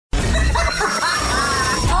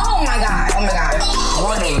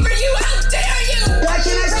Warning. For you, how dare you? Why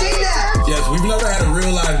can't I see that? Yes, we've never had a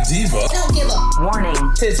real live diva. Don't give up. Warning.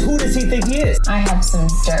 Says, who does he think he is? I have some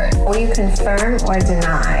dirt. Will you confirm or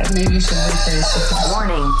deny? Maybe you should rephrase it.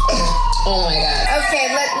 Warning. Oh my God.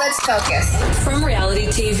 Okay, let's focus. From reality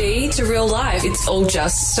TV to real life, it's all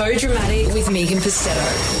just so dramatic with Megan Pistetto.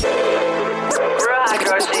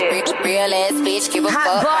 Real ass bitch, give a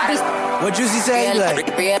fuck. What Juicy say? Real ass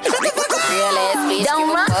bitch, Don't give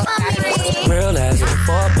a run fuck. from me. Real ass, give a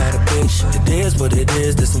fuck about a bitch. It is what it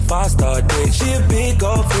is, this some 5-star dick. She a big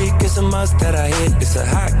old freak, it's a must that I hit. It's a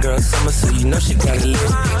hot girl summer, so you know she got it lit.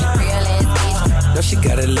 Real ass bitch, Know she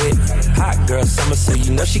got it lit. Hot girl summer, so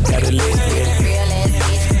you know she got it lit. Yeah. real ass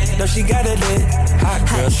bitch. Know she got it lit. Hot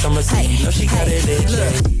girl summer, so you know she got it lit.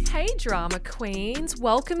 Yeah. Hey drama queens,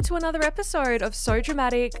 welcome to another episode of So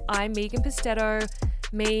Dramatic. I'm Megan Pistetto.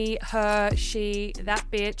 Me, her, she, that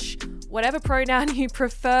bitch, whatever pronoun you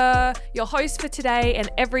prefer, your host for today and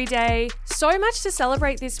every day. So much to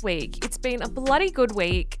celebrate this week. It's been a bloody good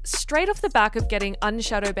week. Straight off the back of getting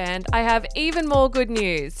unshadow banned, I have even more good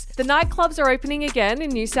news. The nightclubs are opening again in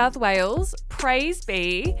New South Wales. Praise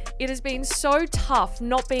be. It has been so tough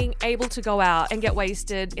not being able to go out and get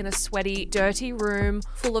wasted in a sweaty, dirty room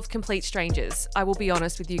full of complete strangers. I will be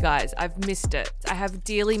honest with you guys, I've missed it. I have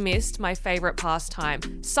dearly missed my favorite pastime.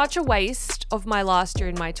 Such a waste of my last year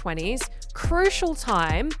in my 20s. Crucial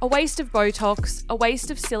time, a waste of Botox, a waste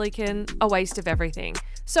of silicone, a waste of everything.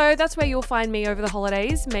 So that's where you'll find me over the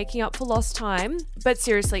holidays, making up for lost time. But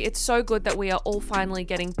seriously, it's so good that we are all finally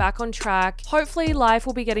getting back on track. Hopefully life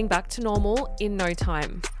will be getting back to normal in no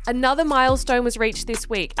time. Another milestone was reached this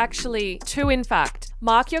week, actually 2 in fact.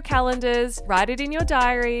 Mark your calendars, write it in your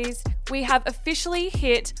diaries. We have officially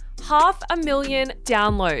hit 500,000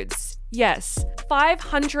 downloads. Yes,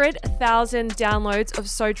 500,000 downloads of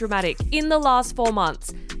So Dramatic in the last 4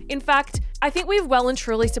 months. In fact, I think we've well and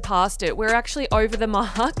truly surpassed it. We're actually over the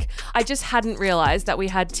mark. I just hadn't realized that we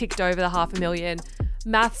had ticked over the 500,000.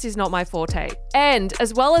 Maths is not my forte. And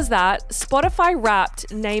as well as that, Spotify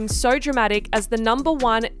Wrapped named So Dramatic as the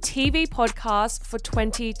 #1 TV podcast for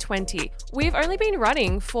 2020. We've only been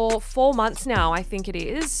running for 4 months now, I think it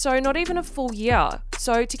is, so not even a full year.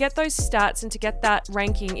 So to get those stats and to get that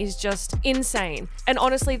ranking is just insane. And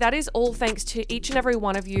honestly, that is all thanks to each and every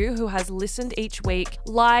one of you who has listened each week,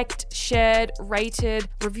 liked, shared, rated,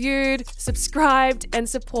 reviewed, subscribed, and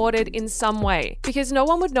supported in some way. Because no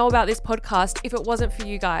one would know about this podcast if it wasn't for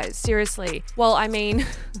you guys, seriously. Well, I mean,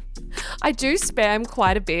 I do spam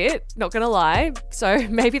quite a bit, not gonna lie, so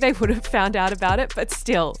maybe they would have found out about it, but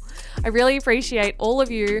still, I really appreciate all of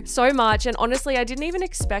you so much. And honestly, I didn't even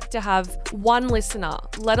expect to have one listener,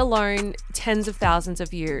 let alone tens of thousands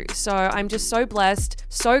of you. So I'm just so blessed,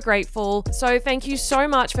 so grateful. So thank you so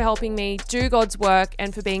much for helping me do God's work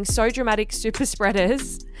and for being so dramatic super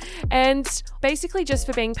spreaders. And basically just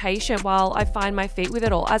for being patient while I find my feet with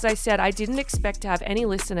it all. As I said, I didn't expect to have any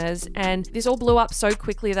listeners, and this all blew up so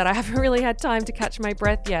quickly that I haven't really had time to catch my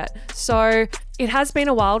breath yet. So it has been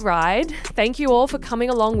a wild ride. Thank you all for coming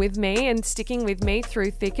along with me and sticking with me through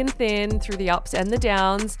thick and thin, through the ups and the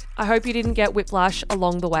downs. I hope you didn't get whiplash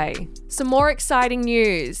along the way. Some more exciting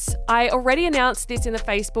news. I already announced this in the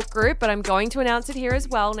Facebook group, but I'm going to announce it here as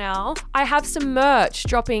well now. I have some merch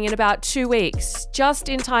dropping in about 2 weeks, just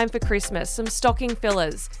in time for Christmas. Some stocking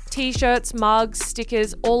fillers, t-shirts, mugs,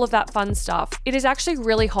 stickers, all of that fun stuff. It is actually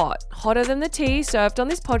really hot, hotter than the tea served on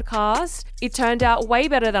this podcast. It turned out way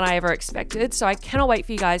better than I ever expected, so I cannot wait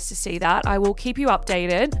for you guys to see that. I will keep you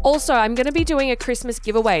updated. Also, I'm going to be doing a Christmas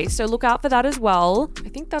giveaway, so look out for that as well. I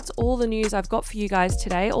think that's all the news I've got for you guys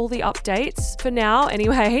today, all the updates for now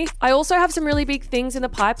anyway. I also have some really big things in the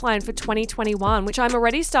pipeline for 2021, which I'm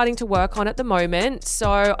already starting to work on at the moment,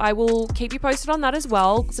 so I will keep you posted on that as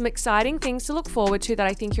well. Some exciting things to look forward to that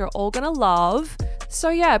I think you're all going to love. So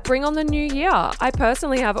yeah, bring on the new year. I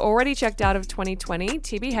personally have already checked out of 2020,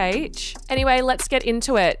 TBH. Anyway, let's get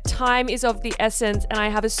into it. Time is of the essence, and I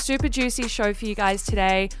have a super juicy show for you guys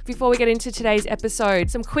today. Before we get into today's episode,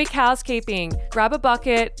 some quick housekeeping. Grab a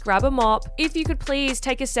bucket, grab a mop. If you could please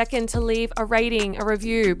take a second to leave a rating, a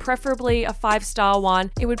review, preferably a 5-star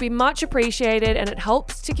one. It would be much appreciated, and it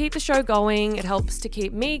helps to keep the show going. It helps to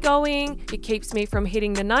keep me going. It keeps me from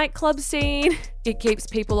hitting the nightclub scene. It keeps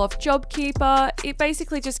people off JobKeeper. It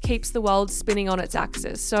basically just keeps the world spinning on its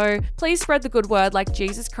axis. So please spread the good word like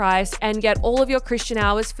Jesus Christ and get all of your Christian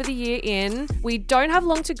hours for the year in. We don't have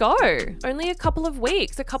long to go. Only a couple of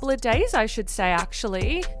weeks, a couple of days, I should say,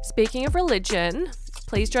 actually. Speaking of religion,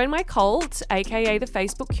 please join my cult, aka the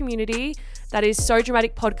Facebook community. That is So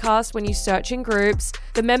Dramatic Podcast when you search in groups.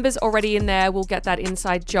 The members already in there will get that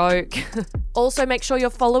inside joke. Also, make sure you're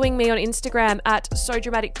following me on Instagram at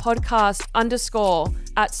SoDramaticPodcast _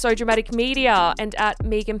 at SoDramaticMedia and at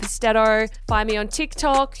Megan Pistetto. Find me on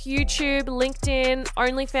TikTok, YouTube, LinkedIn,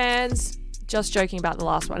 OnlyFans. Just joking about the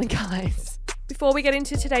last one, guys. Before we get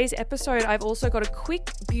into today's episode, I've also got a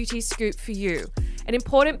quick beauty scoop for you. An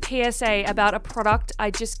important PSA about a product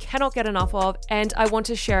I just cannot get enough of, and I want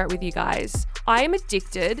to share it with you guys. I am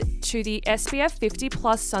addicted to the SPF 50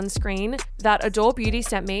 plus sunscreen that Adore Beauty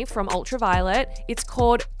sent me from Ultraviolet. It's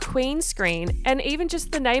called Queen Screen, and even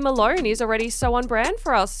just the name alone is already so on brand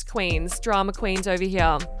for us queens, drama queens over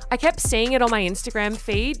here. I kept seeing it on my Instagram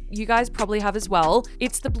feed. You guys probably have as well.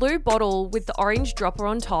 It's the blue bottle with the orange dropper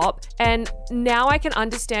on top, and now I can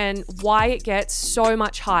understand why it gets so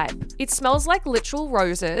much hype. It smells like literal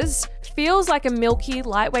roses, feels like a milky,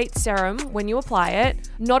 lightweight serum when you apply it,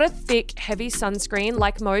 not a thick, heavy sunscreen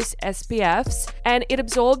like most SPFs, and it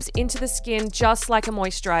absorbs into the skin just like a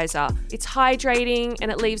moisturizer. It's hydrating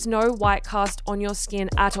and it leaves no white cast on your skin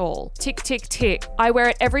at all. Tick, tick, tick. I wear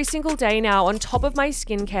it every single day now on top of my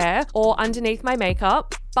skincare or underneath my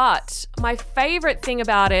makeup. But my favorite thing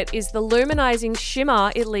about it is the luminizing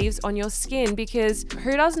shimmer it leaves on your skin, because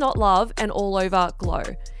who does not love an all-over glow?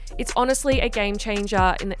 It's honestly a game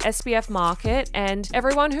changer in the SPF market, and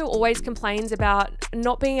everyone who always complains about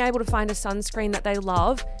not being able to find a sunscreen that they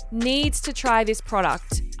love needs to try this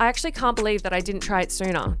product. I actually can't believe that I didn't try it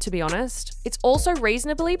sooner, to be honest. It's also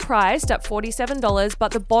reasonably priced at $47,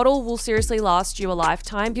 but the bottle will seriously last you a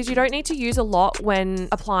lifetime because you don't need to use a lot when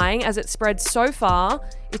applying, as it spreads so far.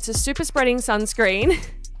 It's a super spreading sunscreen.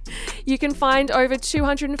 You can find over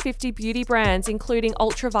 250 beauty brands, including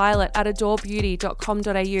Ultraviolet, at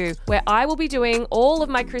adorebeauty.com.au, where I will be doing all of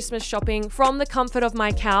my Christmas shopping from the comfort of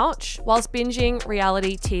my couch whilst binging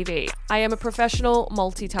reality TV. I am a professional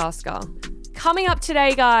multitasker. Coming up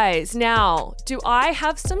today, guys. Now, do I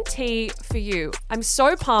have some tea for you? I'm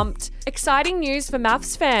so pumped. Exciting news for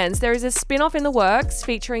MAFS fans. There is a spin-off in the works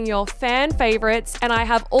featuring your fan favorites, and I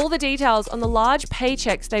have all the details on the large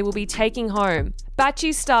paychecks they will be taking home.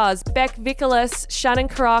 Batchy stars Beck Vickers, Shannon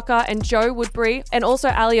Karaka, and Joe Woodbury, and also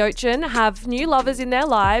Ali Ochen have new lovers in their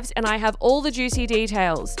lives, and I have all the juicy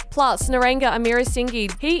details. Plus, Niranga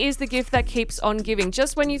Amarasinghe, he is the gift that keeps on giving.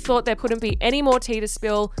 Just when you thought there couldn't be any more tea to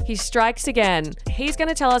spill, he strikes again. He's going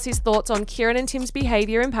to tell us his thoughts on Kieran and Tim's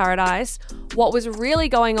behaviour in Paradise, what was really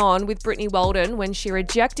going on with Brittany Weldon when she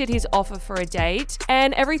rejected his offer for a date,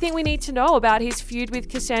 and everything we need to know about his feud with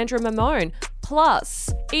Cassandra Mamone. Plus,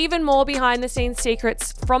 even more behind-the-scenes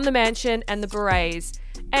secrets from the mansion and the berets.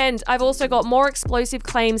 And I've also got more explosive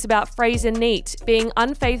claims about Fraser Neat being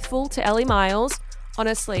unfaithful to Ellie Miles.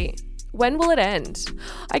 Honestly, when will it end?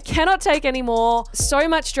 I cannot take any more. So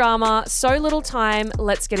much drama, so little time.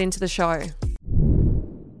 Let's get into the show.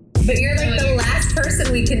 But you're like the last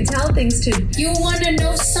person we can tell things to. You want to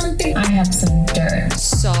know something? I have some dirt.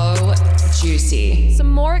 So juicy.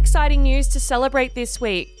 Some more exciting news to celebrate this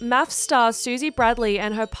week. MAFS star Susie Bradley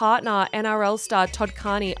and her partner, NRL star Todd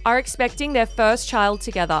Carney, are expecting their first child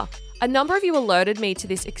together. A number of you alerted me to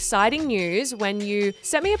this exciting news when you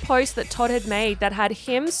sent me a post that Todd had made that had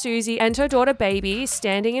him, Susie, and her daughter Baby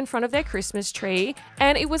standing in front of their Christmas tree,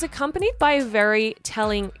 and it was accompanied by a very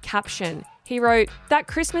telling caption. He wrote, "That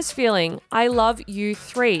Christmas feeling, I love you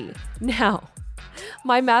 3. Now,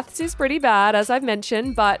 my maths is pretty bad, as I've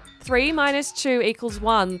mentioned, but 3 minus 2 equals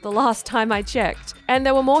 1 the last time I checked. And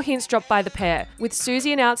there were more hints dropped by the pair, with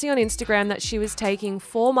Susie announcing on Instagram that she was taking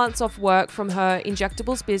 4 months off work from her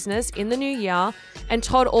injectables business in the new year, and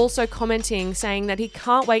Todd also commenting, saying that he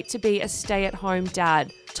can't wait to be a stay-at-home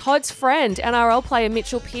dad. Todd's friend, NRL player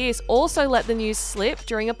Mitchell Pearce, also let the news slip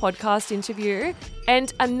during a podcast interview,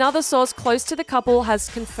 and another source close to the couple has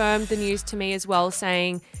confirmed the news to me as well,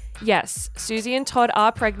 saying, yes, Susie and Todd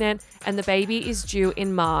are pregnant and the baby is due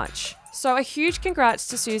in March. So a huge congrats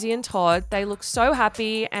to Susie and Todd. They look so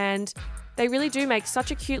happy and they really do make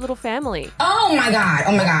such a cute little family. Oh my God.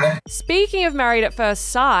 Oh my God. Speaking of Married at First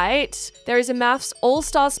Sight, there is a MAFS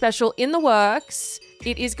All-Star special in the works.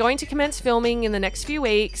 It is going to commence filming in the next few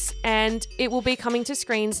weeks and it will be coming to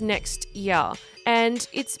screens next year. And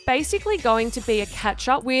it's basically going to be a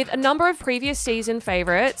catch-up with a number of previous season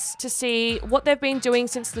favourites to see what they've been doing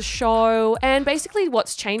since the show and basically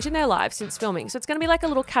what's changed in their lives since filming. So it's going to be like a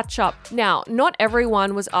little catch-up. Now, not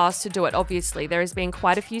everyone was asked to do it, obviously. There has been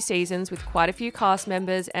quite a few seasons with quite a few cast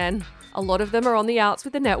members and a lot of them are on the outs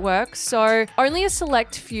with the network, so only a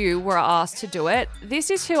select few were asked to do it.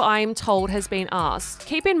 This is who I am told has been asked.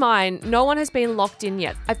 Keep in mind, no one has been locked in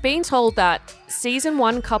yet. I've been told that season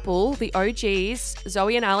 1 couple, the OGs,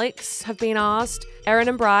 Zoe and Alex, have been asked. Erin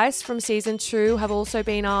and Bryce from season 2 have also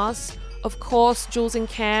been asked. Of course, Jules and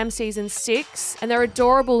Cam season 6, and their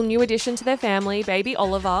adorable new addition to their family, baby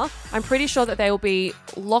Oliver. I'm pretty sure that they will be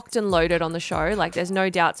locked and loaded on the show. Like, there's no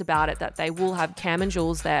doubts about it that they will have Cam and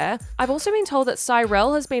Jules there. I've also been told that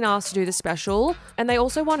Cyrell has been asked to do the special, and they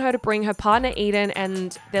also want her to bring her partner Eden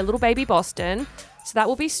and their little baby Boston. So that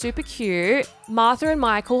will be super cute. Martha and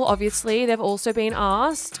Michael, obviously, they've also been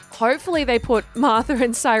asked. Hopefully they put Martha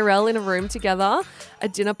and Cyrell in a room together. A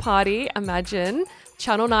dinner party, imagine.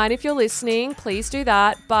 Channel 9, if you're listening, please do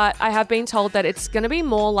that. But I have been told that it's going to be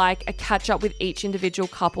more like a catch up with each individual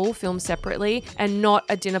couple filmed separately and not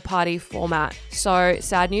a dinner party format. So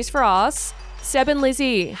sad news for us. Seb and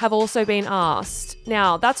Lizzie have also been asked.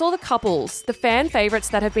 Now, that's all the couples. The fan favourites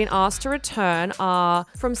that have been asked to return are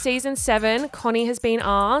from season 7, Connie has been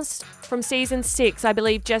asked. From season 6, I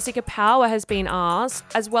believe Jessica Power has been asked,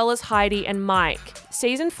 as well as Heidi and Mike.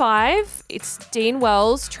 Season 5, it's Dean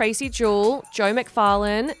Wells, Tracy Jewell, Joe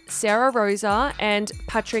McFarlane, Sarah Rosa, and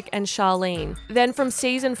Patrick and Charlene. Then from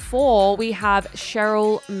season 4, we have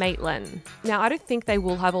Cheryl Maitland. Now, I don't think they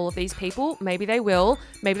will have all of these people. Maybe they will.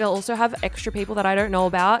 Maybe they'll also have extra people that I don't know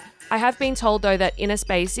about. I have been told, though, that Ines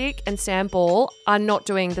Basic and Sam Ball are not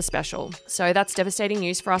doing the special. So that's devastating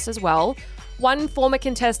news for us as well. One former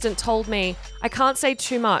contestant told me, I can't say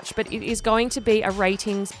too much, but it is going to be a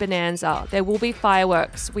ratings bonanza. There will be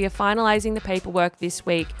fireworks. We are finalising the paperwork this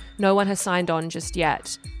week. No one has signed on just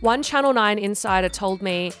yet. One Channel 9 insider told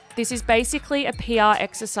me, this is basically a PR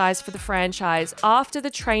exercise for the franchise after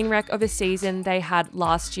the train wreck of a season they had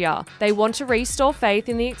last year. They want to restore faith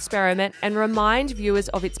in the experiment and remind viewers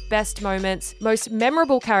of its best moments, most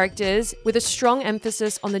memorable characters, with a strong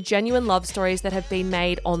emphasis on the genuine love stories that have been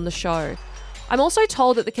made on the show. I'm also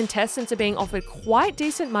told that the contestants are being offered quite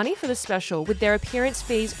decent money for the special, with their appearance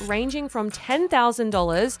fees ranging from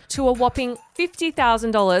 $10,000 to a whopping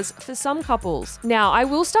 $50,000 for some couples. Now, I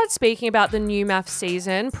will start speaking about the new math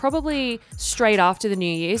season probably straight after the New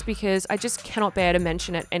Year's because I just cannot bear to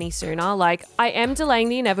mention it any sooner. Like, I am delaying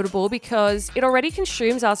the inevitable because it already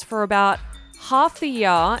consumes us for about half the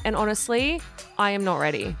year, and honestly, I am not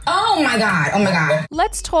ready. Oh my God.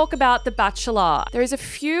 Let's talk about The Bachelor. There is a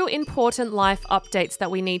few important life updates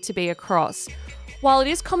that we need to be across. While it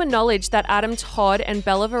is common knowledge that Adam Todd and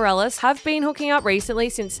Bella Varelis have been hooking up recently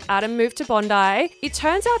since Adam moved to Bondi, it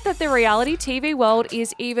turns out that the reality TV world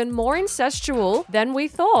is even more incestual than we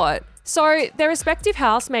thought. So their respective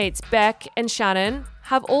housemates, Beck and Shannon,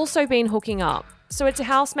 have also been hooking up. So it's a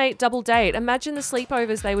housemate double date. Imagine the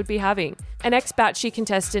sleepovers they would be having. An ex-Batchy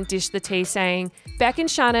contestant dished the tea saying, Beck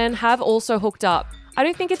and Shannon have also hooked up. I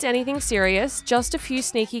don't think it's anything serious, just a few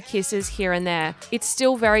sneaky kisses here and there. It's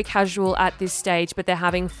still very casual at this stage, but they're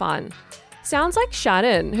having fun. Sounds like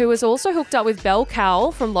Shannon, who was also hooked up with Bel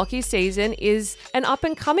Cowell from Lockie's season, is an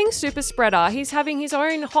up-and-coming super spreader. He's having his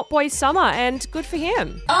own hot boy summer, and good for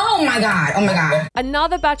him. Oh my God.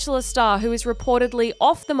 Another Bachelor star who is reportedly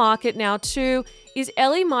off the market now too is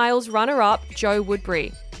Ellie Miles' runner-up, Joe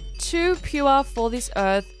Woodbury. Too pure for this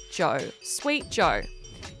earth, Joe. Sweet Joe.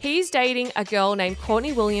 He's dating a girl named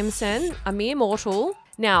Courtney Williamson, a mere mortal.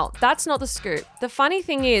 Now, that's not the scoop. The funny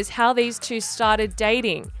thing is how these two started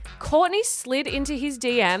dating. Courtney slid into his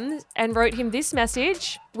DMs and wrote him this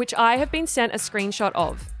message, which I have been sent a screenshot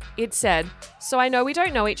of. It said, so I know we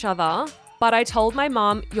don't know each other, but I told my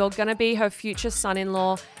mum you're gonna be her future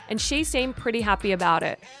son-in-law, and she seemed pretty happy about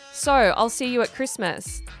it. So I'll see you at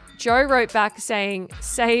Christmas. Joe wrote back saying,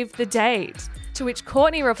 save the date. To which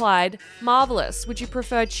Courtney replied, marvelous, would you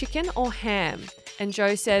prefer chicken or ham? And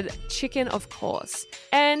Joe said, chicken, of course.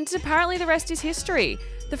 And apparently the rest is history.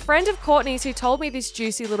 The friend of Courtney's who told me this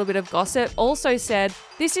juicy little bit of gossip also said,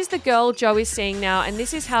 this is the girl Joe is seeing now, and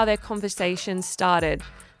this is how their conversation started.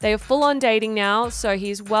 They are full on dating now, so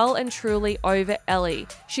he's well and truly over Ellie.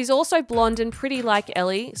 She's also blonde and pretty like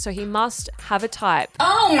Ellie, so he must have a type.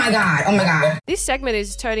 Oh my God. This segment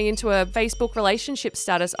is turning into a Facebook relationship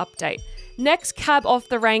status update. Next cab off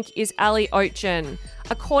the rank is Ali Oetjen.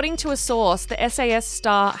 According to a source, the SAS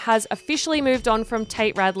star has officially moved on from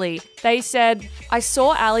Tate Radley. They said, I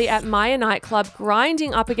saw Ali at Maya nightclub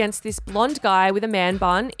grinding up against this blonde guy with a man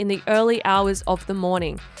bun in the early hours of the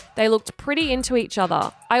morning. They looked pretty into each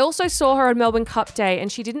other. I also saw her on Melbourne Cup Day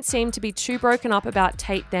and she didn't seem to be too broken up about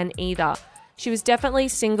Tate then either. She was definitely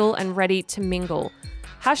single and ready to mingle.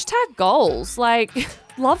 Hashtag goals. Like,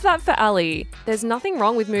 love that for Ali. There's nothing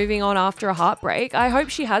wrong with moving on after a heartbreak. I hope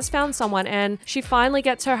she has found someone and she finally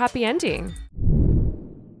gets her happy ending.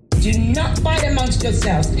 Do not fight amongst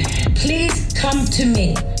yourselves. Please come to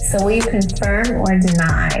me. So will you confirm or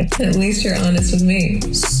deny? At least you're honest with me.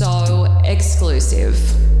 So exclusive.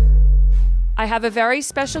 I have a very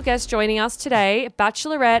special guest joining us today,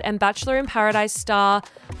 Bachelorette and Bachelor in Paradise star,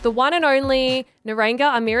 the one and only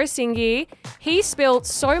Niranga Amarasinghe. He spilled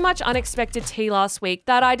so much unexpected tea last week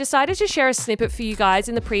that I decided to share a snippet for you guys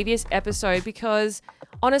in the previous episode because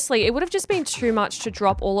honestly, it would have just been too much to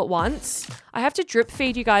drop all at once. I have to drip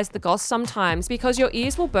feed you guys the goss sometimes because your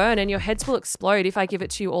ears will burn and your heads will explode if I give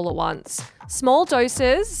it to you all at once. Small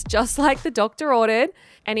doses, just like the doctor ordered.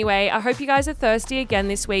 Anyway, I hope you guys are thirsty again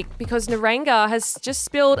this week because Niranga has just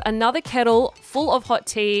spilled another kettle full of hot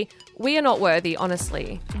tea. We are not worthy,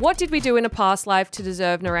 honestly. What did we do in a past life to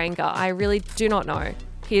deserve Niranga? I really do not know.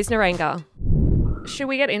 Here's Niranga. Should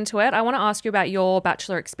we get into it? I want to ask you about your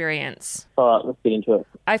Bachelor experience. All right, let's get into it.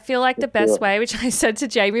 I feel like the best way, which I said to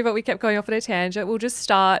Jamie, but we kept going off on a tangent, we'll just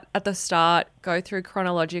start at the start, go through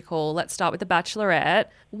chronological. Let's start with the Bachelorette.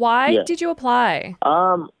 Why did you apply?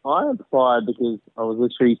 I applied because I was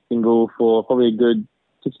literally single for probably a good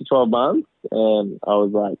 6 to 12 months, and I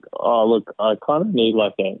was like, oh, look, I kind of need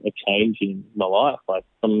like a change in my life, like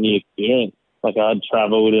some new experience. Like I had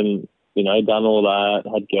travelled and done all that,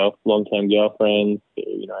 had long-term girlfriends,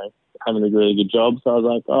 having a really good job. So I was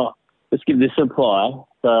like, oh, let's give this a apply.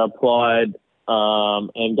 So I applied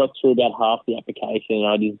and got through about half the application.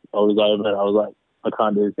 I was over it. I was like, I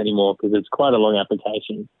can't do this anymore because it's quite a long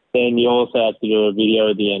application. Then you also have to do a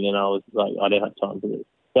video at the end, and I was like, I don't have time for this.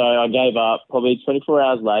 So I gave up. Probably 24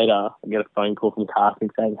 hours later, I get a phone call from casting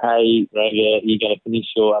saying, hey, Niranga, you're going to finish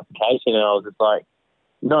your application. And I was just like,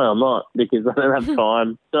 no, I'm not, because I don't have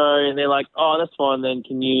time. And they're like, oh, that's fine then.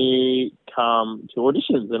 Can you come to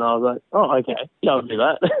auditions? And I was like, oh, okay. Yeah, I'll do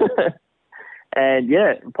that.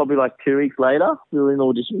 And, probably like 2 weeks later, we were in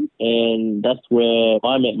auditions. And that's where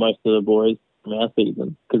I met most of the boys from our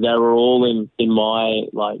season because they were all in my,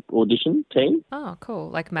 audition team. Oh,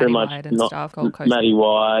 cool. Like Maddie White and stuff. Gold Coast. Maddie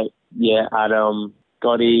White, Adam,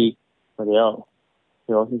 Gotti, what else?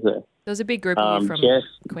 Who else is there? There was a big group of you from Jess,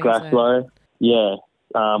 Queensland. Graslow,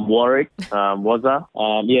 Warwick, Wazza.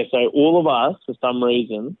 So all of us, for some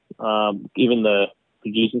reason, even the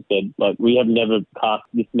producer said, we have never cast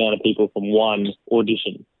this amount of people from one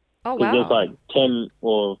audition. Oh, wow. There's 10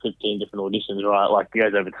 or 15 different auditions, right? It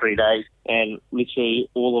goes over 3 days. And literally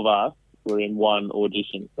all of us were in one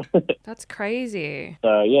audition. That's crazy. So,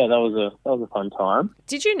 that was a fun time.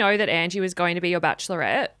 Did you know that Angie was going to be your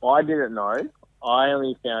Bachelorette? I didn't know. I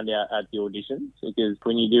only found out at the auditions because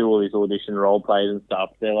when you do all these audition role plays and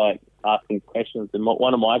stuff, they're asking questions. And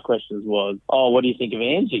one of my questions was, oh, what do you think of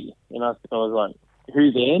Angie? And I was like,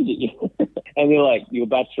 who's Angie? And they're like, your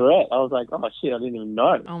Bachelorette. I was like, oh, shit, I didn't even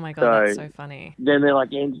know. Oh, my God, that's so funny. Then they're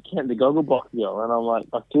like, Angie Kent, the Gogglebox girl. And I'm like,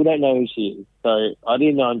 I still don't know who she is. So I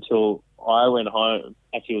didn't know until I went home.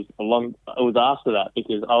 Actually, it was after that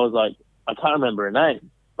because I was like, I can't remember her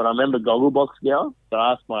name. But I remember Gogglebox girl. So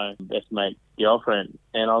I asked my best mate's girlfriend,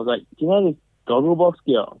 and I was like, do you know this Gogglebox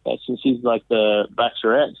girl? She's like the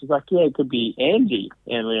Bachelorette. She's like, yeah, it could be Angie.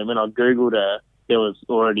 And when I Googled her, there was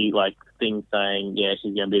already things saying, yeah,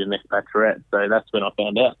 she's going to be the next Bachelorette. So that's when I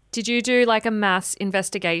found out. Did you do a mass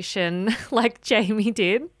investigation like Jamie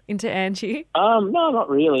did into Angie? No, not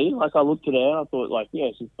really. I looked at her, I thought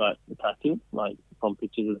she's attractive, from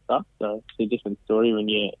pictures and stuff. So it's a different story when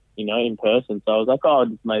you're, in person. So I was like, oh, I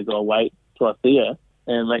just may as well wait till I see her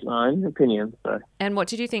and make my own opinion. So. And what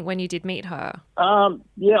did you think when you did meet her? I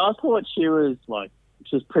thought she was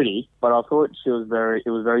pretty, but I thought it was very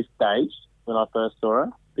staged when I first saw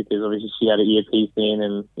her because obviously she had an earpiece in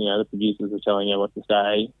and, the producers were telling her what to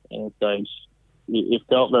say. And so it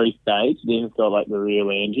felt very staged. It didn't feel like the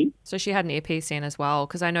real Angie. So she had an earpiece in as well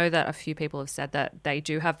because I know that a few people have said that they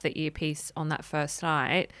do have the earpiece on that first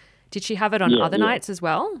night. Did she have it on other nights as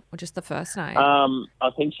well or just the first night? I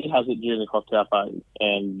think she has it during the cocktail party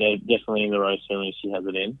and they're definitely in the roast ceremony she has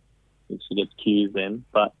it in. She gets cues then.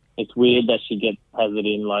 But it's weird that she has it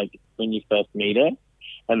in when you first meet her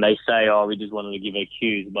and they say, oh, we just wanted to give her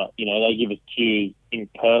cues. But, they give us cues in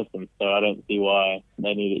person, so I don't see why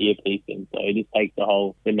they need an earpiece in. So it just takes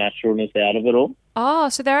the naturalness out of it all. Oh,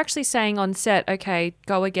 so they're actually saying on set, okay,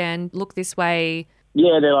 go again, look this way.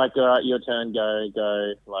 Yeah, they're like, all right, your turn,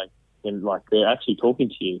 go, and they're actually talking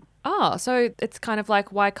to you. Oh, so it's kind of why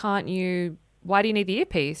do you need the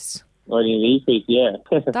earpiece? Why do you need the earpiece?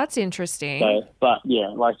 Yeah. That's interesting. So, but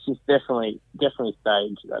yeah, she's definitely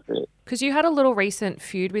staged that bit. Because you had a little recent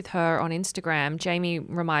feud with her on Instagram. Jamie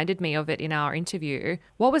reminded me of it in our interview.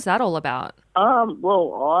 What was that all about?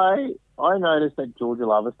 Well, I noticed that Georgia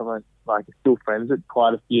Lover, someone still friends with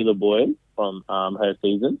quite a few of the boys from her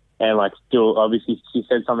season. And still, obviously, she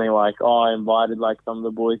said something like, oh, I invited some of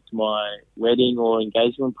the boys to my wedding or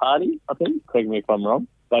engagement party, I think. Correct me if I'm wrong.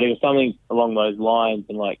 But it was something along those lines,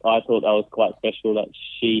 and like I thought that was quite special that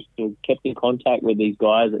she still kept in contact with these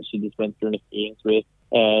guys that she just went through an experience with,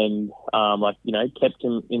 and kept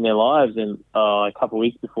them in their lives. And a couple of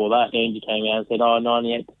weeks before that, Angie came out and said,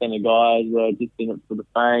 98% of guys were just in it for the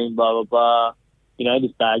fame, blah blah blah.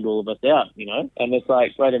 Just bagged all of us out. And it's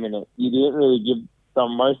like, wait a minute, you didn't really give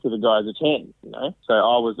most of the guys a chance. So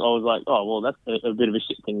I was like, oh well, that's a bit of a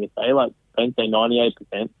shit thing to say. Like, don't say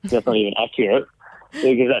 98%. That's not even accurate.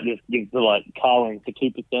 Because that just gives the, like, Carlin, the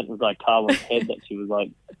 2% was like Carlin's head that she was, like,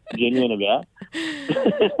 genuine about.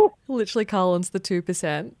 Literally, Carlin's the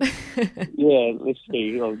 2%. Yeah,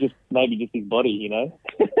 literally, maybe just his body,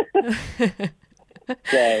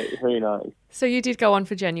 So, who knows? So you did go on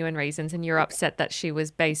for genuine reasons and you're upset that she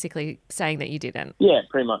was basically saying that you didn't? Yeah,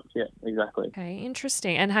 pretty much. Yeah, exactly. Okay,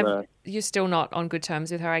 interesting. And you're still not on good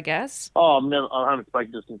terms with her, I guess? Oh, I haven't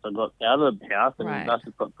spoken to her since I got out of the house, and that's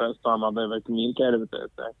just the first time I've ever communicated with her.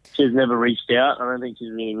 So she's never reached out. I don't think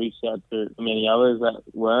she's really reached out to many others that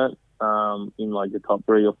weren't in like the top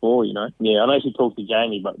 3 or 4, Yeah, I know she talked to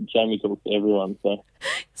Jamie, but Jamie talks to everyone, so...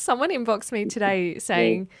 Someone inboxed me today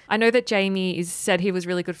saying, I know that Jamie said he was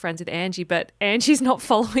really good friends with Angie, but Angie's not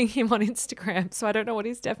following him on Instagram, so I don't know what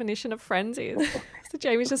his definition of friends is. So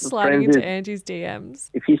Jamie's just sliding into Angie's DMs.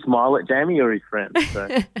 If you smile at Jamie, you're his friend. So.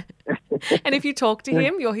 And if you talk to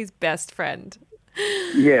him, you're his best friend.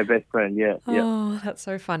 Yeah, best friend, yeah. Oh, that's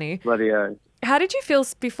so funny. Bloody hell. How did you feel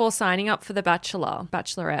before signing up for The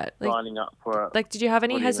Bachelorette? Signing up for it. Like, did you have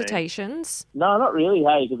any hesitations? No, not really,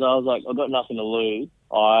 hey, because I was like, I've got nothing to lose.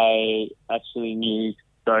 I actually knew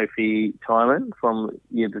Sophie Timon from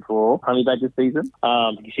the year before, Honey Badger season,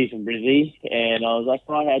 because she's from Brizzy, and I was like,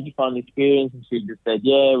 oh, how'd you find the experience? And she just said,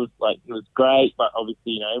 yeah, it was great, but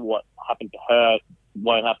obviously, what happened to her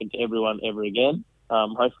won't happen to everyone ever again,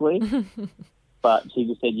 hopefully. But she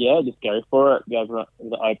just said, yeah, just go for it. Go for it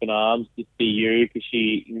with open arms. Just be you, because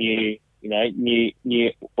she knew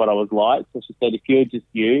what I was like. So she said, if you're just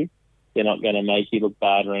you, they're not going to make you look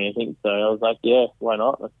bad or anything. So I was like, yeah, why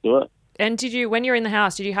not? Let's do it. And when you were in the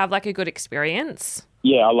house, did you have like a good experience?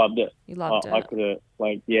 Yeah, I loved it. You loved it? I could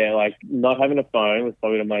have, not having a phone was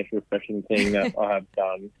probably the most refreshing thing that I have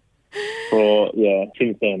done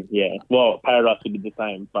since then, yeah. Well, Paradise did the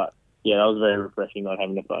same, but yeah, that was very refreshing not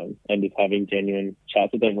having a phone and just having genuine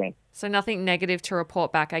chats with everyone. So nothing negative to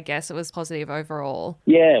report back, I guess. It was positive overall.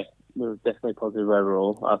 Yeah, it was definitely positive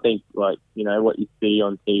overall. I think, what you see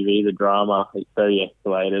on TV, the drama, it's very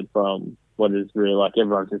escalated from what is really like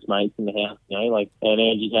everyone's just mates in the house, and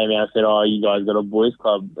Angie came out and said, oh, you guys got a boys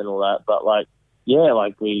club and all that. But,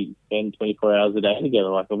 we spend 24 hours a day together.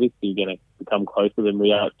 Like, obviously you're going to become closer than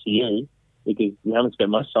we are to you because we haven't spent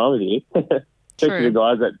much time with you. Especially the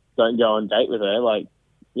guys that don't go on date with her,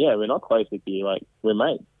 we're not close with you, we're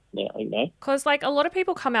mates. Yeah, because a lot of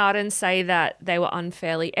people come out and say that they were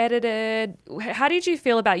unfairly edited. How did you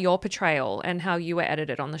feel about your portrayal and how you were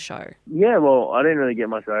edited on the show? Yeah, well, I didn't really get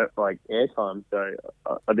much airtime, so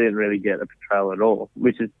I didn't really get a portrayal at all,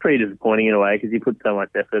 which is pretty disappointing in a way because you put so much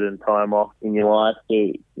effort and time off in your life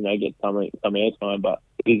to get some airtime, but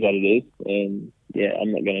it is what it is, and yeah,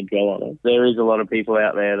 I'm not going to dwell on it. There is a lot of people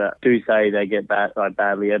out there that do say they get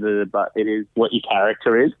badly edited, but it is what your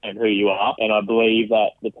character is and who you are. And I believe that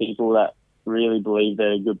the people that really believe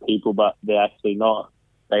they're good people, but they're actually not,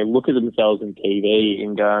 they look at themselves on TV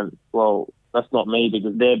and go, well, that's not me,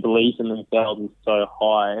 because their belief in themselves is so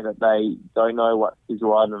high that they don't know what is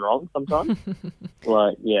right and wrong sometimes.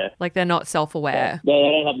 Like they're not self-aware. Yeah,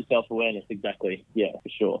 they don't have the self-awareness, exactly. Yeah, for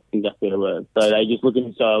sure. Exactly the word. So they just look at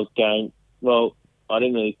themselves going, well, I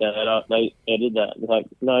didn't really say that. They edited that. It's like,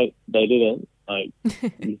 no, they didn't.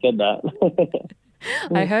 You said that.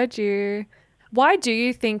 I heard you. Why do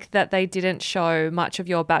you think that they didn't show much of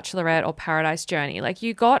your Bachelorette or Paradise journey?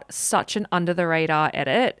 You got such an under-the-radar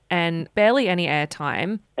edit and barely any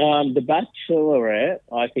airtime. The Bachelorette,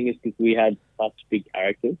 I think it's because we had such big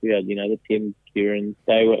characters. We had, the Tim, Kieran.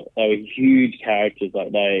 They were huge characters.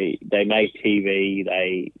 They make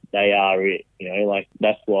TV. They are it.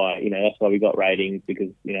 That's why we got ratings, because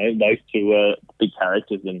those two were big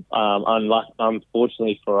characters. And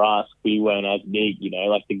unfortunately for us, we weren't as big.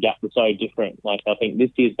 The gap was so different. I think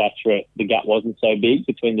this year's Bachelorette, the gap wasn't so big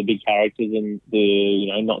between the big characters and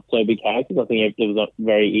the not so big characters. I think it was a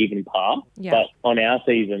very even par. Yeah. But on our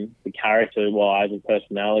season, the character-wise and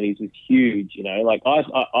personalities was huge.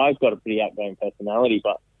 I've got a pretty outgoing personality,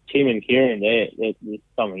 but Tim and Kieran, they're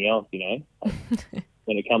something else.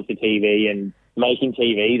 When it comes to TV and making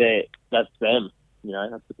TV, that's them.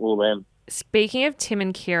 That's all them. Speaking of Tim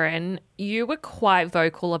and Kieran, you were quite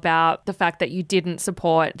vocal about the fact that you didn't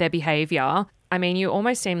support their behaviour. I mean, you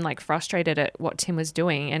almost seemed like frustrated at what Tim was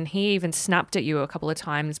doing, and he even snapped at you a couple of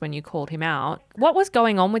times when you called him out. What was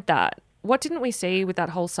going on with that? What didn't we see with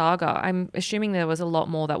that whole saga? I'm assuming there was a lot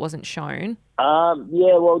more that wasn't shown.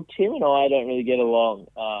 Yeah, well, Tim and I don't really get along.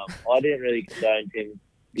 I didn't really condone Tim's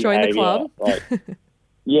Join the behaviour. club?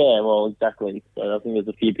 Yeah, well, exactly. So I think there's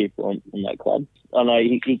a few people on that club. I know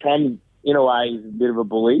he comes, in a way, he's a bit of a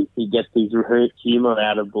bully. He gets his humour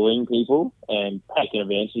out of bullying people and taking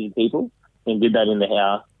advantage of people. He did that in the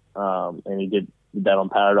house, and he did that on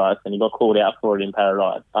Paradise, and he got called out for it in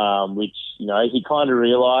Paradise, which, he kind of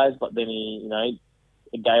realised, but then he,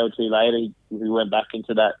 a day or two later, he went back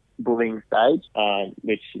into that bullying stage,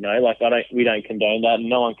 which, we don't condone that.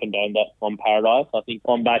 No one condoned that on Paradise. I think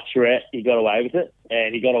on Bachelorette, he got away with it,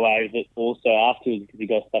 and he got away with it also afterwards because he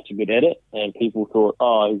got such a good edit, and people thought,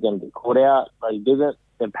 he's going to get caught out, but he didn't.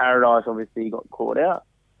 Then Paradise, obviously, he got caught out,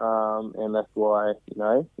 and that's why,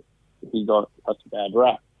 he got such a bad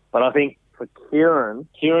rap. But I think for Kieran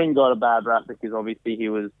got a bad rap because obviously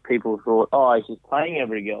people thought, he's just playing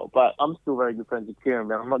every girl. But I'm still very good friends with Kieran,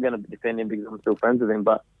 but I'm not going to defend him because I'm still friends with him.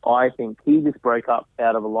 But I think he just broke up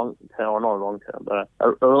out of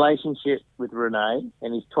a relationship with Renee,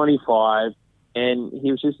 and he's 25, and he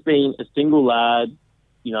was just being a single lad,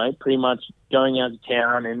 pretty much going out to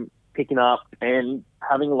town and picking up and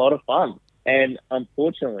having a lot of fun. And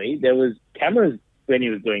unfortunately, there was cameras when he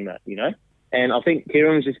was doing that, And I think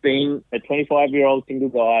Kieran was just being a 25-year-old single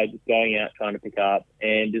guy, just going out trying to pick up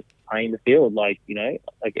and just playing the field like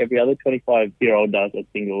every other 25-year-old does that's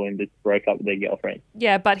single and just broke up with their girlfriend.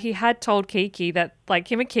 Yeah, but he had told Kiki that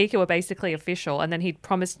him and Kiki were basically official, and then he'd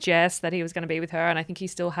promised Jess that he was going to be with her, and I think he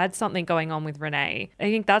still had something going on with Renee. I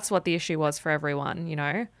think that's what the issue was for everyone,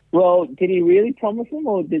 Well, did he really promise him,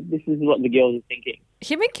 or this is what the girls are thinking?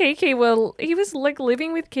 Him and Kiki he was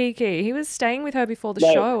living with Kiki. He was staying with her before the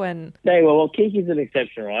show. And well, Kiki's an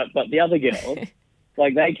exception, right? But the other girls,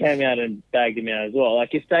 they came out and bagged him out as well. If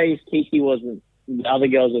Kiki wasn't, the other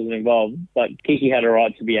girls wasn't involved, but Kiki had a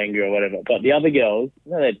right to be angry or whatever. But the other girls,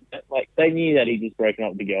 they knew that he'd just broken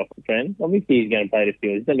up with the girlfriend. Obviously, he's going to play the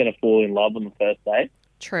field. He's not going to fall in love on the first date.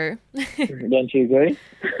 True. Don't you agree?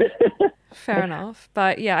 Fair enough.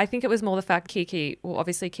 But yeah, I think it was more the fact Kiki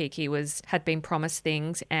had been promised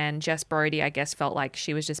things, and Jess Brody, I guess, felt like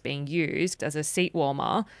she was just being used as a seat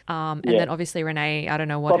warmer. Then obviously Renee, I don't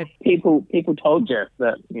know what. People told Jess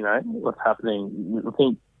that, what's happening. I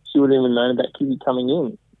think she wouldn't even known about Kiki coming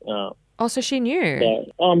in. So she knew? Yeah,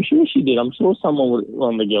 I'm sure she did. I'm sure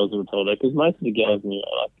one of the girls would have told her, because most of the girls knew.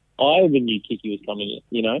 I even knew Kiki was coming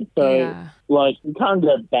in, So, yeah. You can't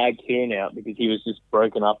go bag Kieran out because he was just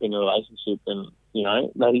broken up in a relationship and, he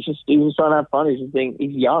was trying to have fun.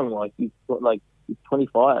 He's young, he's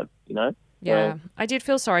 25, Yeah, I did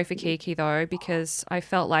feel sorry for Kiki though, because I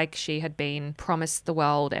felt like she had been promised the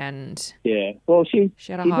world and yeah. Well, she's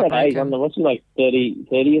had a heart age. broken. What's she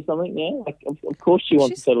 30 or something now? Of course she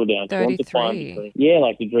wants to settle down. She wants to find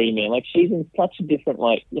the dream man. She's in such a different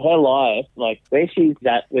her life, where she's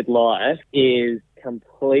at with life is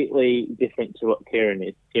completely different to what Kieran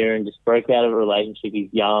is. Kieran just broke out of a relationship. He's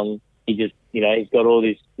young. He just, he's got all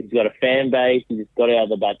this, he's got a fan base, he just got out of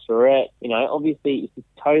the Bachelorette, obviously it's just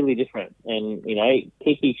totally different. And,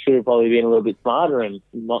 Kiki should have probably been a little bit smarter and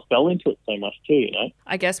not fell into it so much too,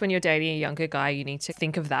 I guess when you're dating a younger guy, you need to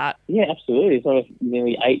think of that. Yeah, absolutely. It's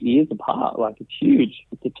nearly 8 years apart. It's huge.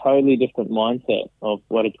 It's a totally different mindset of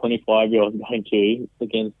what a 25-year-old is going to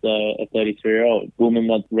against a 33-year-old woman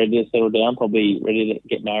that's ready to settle down, probably ready to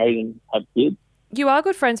get married and have kids. You are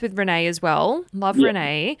good friends with Renee as well. Love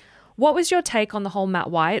Renee. What was your take on the whole Matt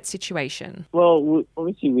Wyatt situation? Well,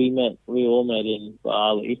 obviously we all met in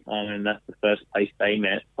Bali, and that's the first place they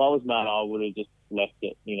met. If I was Matt, I would have just left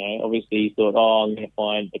it, Obviously he thought, I'm going to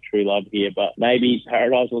find a true love here, but maybe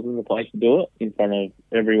Paradise wasn't the place to do it in front of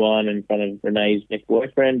everyone, in front of Renee's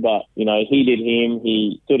ex-boyfriend, but, he did him,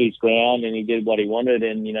 he stood his ground and he did what he wanted,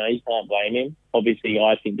 and, you can't blame him. Obviously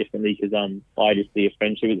I think differently because I just see a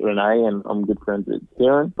friendship with Renee and I'm good friends with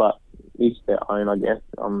Kieran, but each their own, I guess.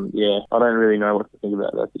 I don't really know what to think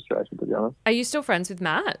about that situation, to be honest. Are you still friends with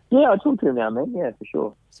Matt? Yeah, I talk to him now and then, yeah, for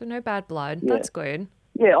sure. So no bad blood. Yeah. That's good.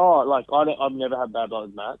 Yeah, I've never had bad blood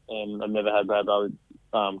with Matt, and I've never had bad blood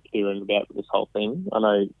with Kieran about this whole thing. I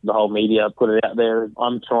know the whole media put it out there.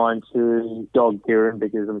 I'm trying to dog Kieran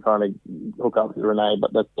because I'm trying to hook up with Renee,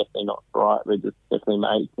 but that's definitely not right. We're just definitely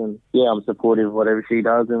mates, and yeah, I'm supportive of whatever she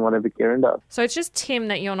does and whatever Kieran does. So it's just Tim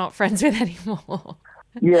that you're not friends with anymore?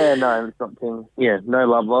 Yeah, no, it's not Tim. Yeah, no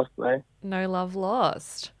love lost, eh? No love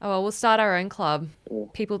lost. Oh, well, we'll start our own club. Yeah.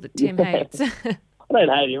 People that Tim hates. I don't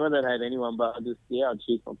hate him. I don't hate anyone, but I choose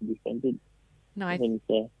not to be friends with. No,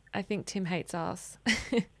 I think Tim hates us.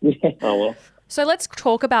 Yeah. Oh, well. So let's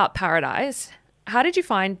talk about Paradise. How did you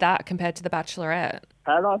find that compared to The Bachelorette?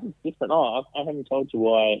 Paradise is different. Oh, I haven't told you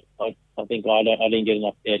why I think I didn't get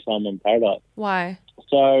enough airtime on Paradise. Why?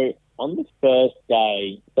 So on the first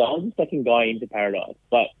day, so I was the second guy into Paradise,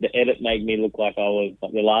 but the edit made me look like I was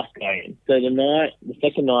like the last guy in. So the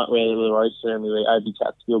second night where the roast ceremony where Abby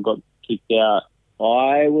Chatfield got kicked out,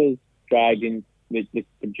 I was dragged in with the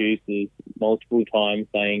producers multiple times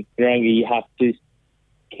saying, Niranga, you have to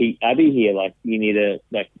keep Abby here. Like, you need to,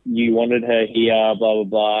 like, you wanted her here, blah, blah,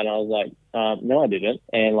 blah. And I was like, no, I didn't.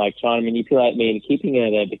 And, like, trying to manipulate me into keeping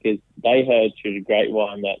her there because they heard through the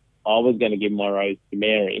grapevine that I was going to give my rose to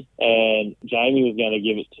Mary and Jamie was going to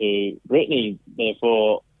give it to Brittany.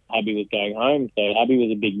 Therefore, Abby was going home. So Abby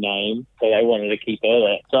was a big name, so they wanted to keep her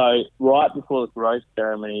there. So right before the rose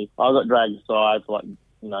ceremony, I got dragged aside for, like,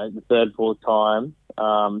 you know, the third, fourth time,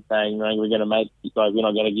 saying, we're going to make, like, we're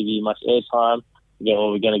not going to give you much airtime.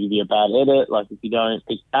 We're going to give you a bad edit. Like, if you don't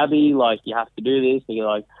pick Abby, like, you have to do this. So you're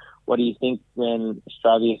like, what do you think when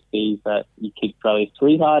Australia sees that you kicked Australia's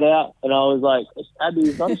sweetheart out? And I was like, Abby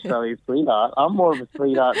is not Australia's sweetheart. I'm more of a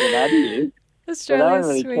sweetheart than Abby is.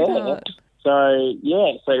 Australia's sweetheart. Care. So,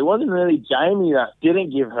 yeah, so it wasn't really Jamie that didn't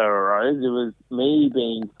give her a rose. It was me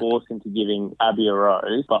being forced into giving Abby a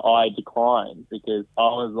rose, but I declined because I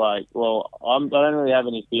was like, well, I don't really have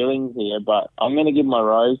any feelings here, but I'm going to give my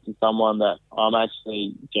rose to someone that I'm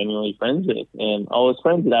actually genuinely friends with. And I was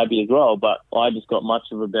friends with Abby as well, but I just got much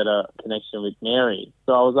of a better connection with Mary.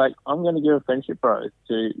 So I was like, I'm going to give a friendship rose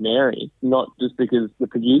to Mary, not just because the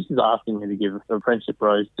producer's asking me to give a friendship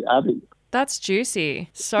rose to Abby. That's juicy.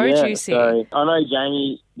 Juicy. So I know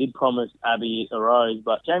Jamie did promise Abby a rose,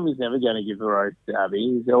 but Jamie's never going to give a rose to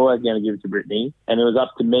Abby. He's always going to give it to Brittany. And it was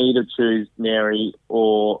up to me to choose Mary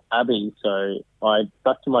or Abby. So I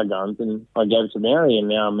stuck to my guns and I gave it to Mary, and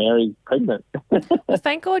now Mary's pregnant. Well,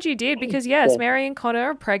 thank God you did, because, yes, Mary and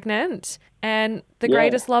Connor are pregnant and the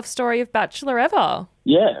greatest love story of Bachelor ever.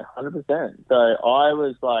 Yeah, 100%. So I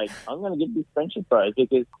was like, I'm going to give this friendship rose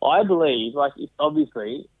because I believe, like, it's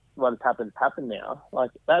obviously what's happened now.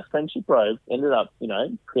 Like, that friendship rose ended up, you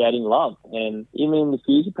know, creating love. And even in the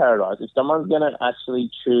future Paradise, if someone's going to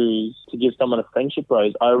actually choose to give someone a friendship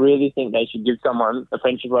rose, I really think they should give someone a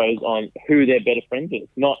friendship rose on who they're better friends with,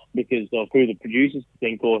 not because of who the producers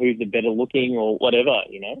think or who's the better looking or whatever,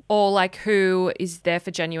 you know? Or, like, who is there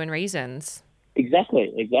for genuine reasons.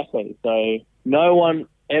 Exactly. So no one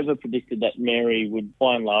ever predicted that Mary would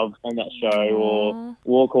find love on that show or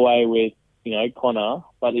walk away with, you know, Connor,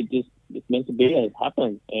 but it's meant to be. It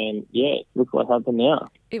happened. And, yeah, look what happened now.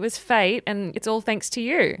 It was fate, and it's all thanks to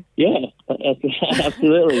you. Yeah,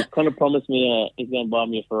 absolutely. Connor promised me he's going to buy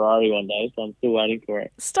me a Ferrari one day, so I'm still waiting for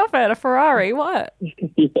it. Stop it, a Ferrari? What?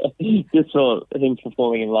 Yeah, just for him for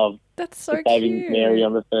falling in love. That's so cute. Saving Mary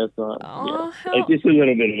on the first night. Oh, yeah. This is a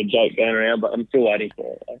little bit of a joke going around, but I'm still waiting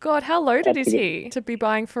for it. God, how loaded is he to be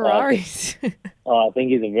buying Ferraris? I think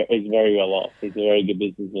he's very well off. He's a very good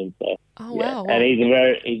businessman. So. Oh, wow. And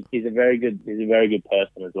he's a very good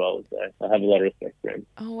person as well. So I have a lot of respect for him.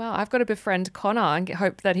 Oh, wow. I've got to befriend Connor and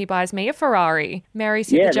hope that he buys me a Ferrari. Mary's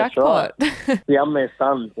hit the jackpot. That's right. Yeah, I'm their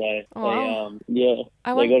son, so they got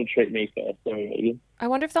to treat me first. I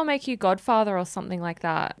wonder if they'll make you godfather or something like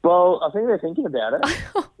that. Well, I think they're thinking about it.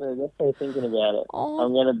 They're definitely thinking about it. Oh.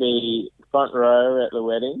 I'm going to be front row at the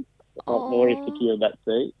wedding. Already secured that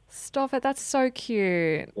seat. Stop it. That's so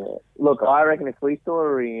cute. Yeah. Look, I reckon if we saw a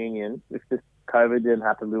reunion, if this COVID didn't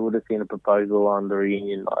happen, we would have seen a proposal on the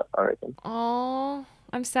reunion night, I reckon. Oh,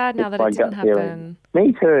 I'm sad now that it didn't happen.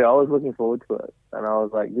 Me too. I was looking forward to it. And I was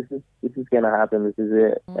like, this is going to happen. This is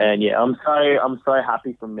it. And yeah, I'm so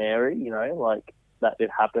happy for Mary, you know, like, that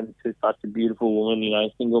it happened to such a beautiful woman, you know,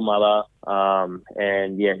 single mother,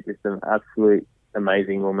 and yeah, just an absolute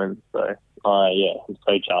amazing woman. So, I'm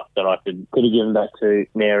so chuffed that I could have given that to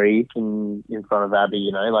Mary in front of Abby,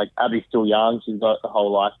 you know. Like, Abby's still young, she's got a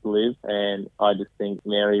whole life to live, and I just think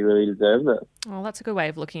Mary really deserves it. Oh, that's a good way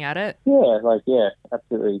of looking at it. Yeah,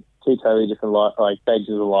 absolutely. Two totally different stages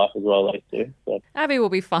of life as well, those two. So. Abby will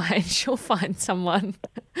be fine. She'll find someone.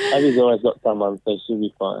 Abby's always got someone, so she'll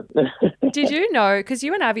be fine. Did you know, because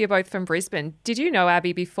you and Abby are both from Brisbane, did you know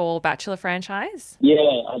Abby before Bachelor franchise? Yeah,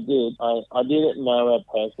 I did. I didn't know her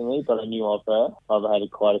personally, but I knew of her. I've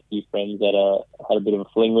had quite a few friends that had a bit of a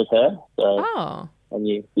fling with her. So I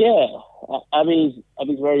knew. Yeah, Abby's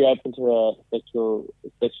very open to her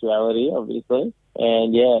sexuality, obviously.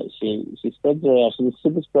 And yeah, she spreads around. She's a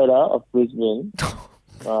super spreader of Brisbane,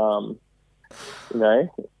 you know,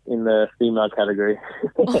 in the female category.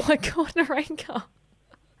 Oh my God, Niranga.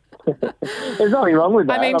 There's nothing wrong with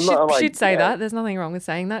that. I mean, she'd say yeah. that. There's nothing wrong with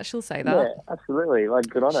saying that. She'll say that. Yeah, absolutely. Like,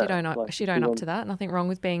 good on her. She'd own up to that. Nothing wrong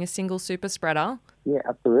with being a single super spreader. Yeah,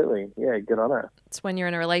 absolutely. Yeah, good on her. It's when you're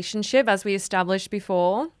in a relationship, as we established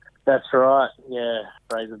before. That's right. Yeah,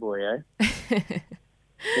 praise the boy,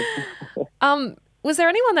 Was there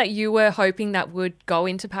anyone that you were hoping that would go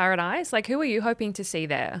into Paradise? Like, who were you hoping to see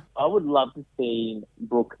there? I would love to see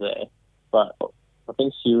Brooke there, but I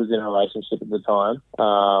think she was in a relationship at the time.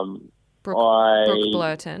 Brooke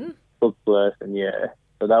Blurton. Brooke Blurton, yeah.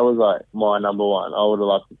 So that was like my number one. I would have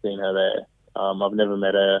loved to seen her there. I've never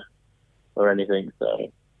met her or anything,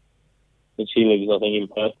 so. And she lives, I think, in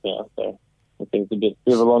Perth now, so I think it's a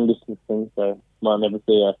bit of a long distance thing, so might never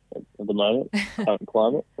see her at the moment, current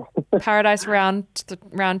climate. Paradise round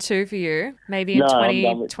 2 for you, maybe in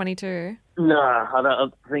 2022. No, I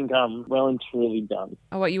think I'm well and truly done.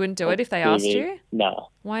 Oh, what, you wouldn't do it if they asked you? No.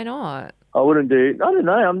 Why not? I wouldn't do. I don't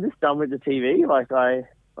know. I'm just done with the TV. Like I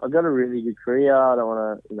got a really good career. I don't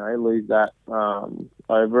want to, lose that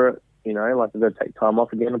over it. Like I've got to take time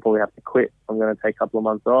off again. I'll probably have to quit. I'm going to take a couple of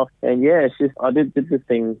months off. And yeah, it's just I did this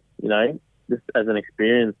thing, just as an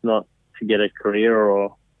experience, not to get a career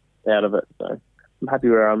or out of it. So I'm happy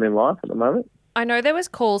where I'm in life at the moment. I know there was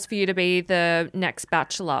calls for you to be the next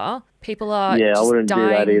Bachelor. People are I wouldn't do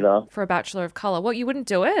that either. For a Bachelor of Colour. What, you wouldn't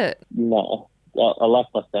do it? No. I lack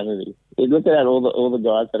my sanity. Look at all the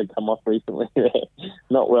guys that have come off recently. They're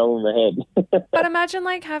not well in the head. But imagine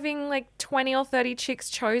having 20 or 30 chicks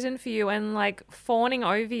chosen for you and fawning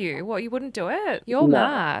over you. What, you wouldn't do it? You're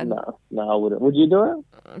mad. No, I wouldn't. Would you do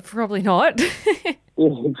it? Probably not.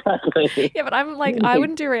 Yeah, exactly. Yeah, but I'm I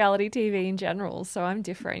wouldn't do reality TV in general, so I'm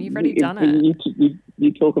different. You've already done it.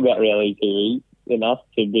 You talk about reality TV enough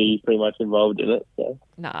to be pretty much involved in it. So.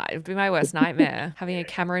 Nah, it would be my worst nightmare, having a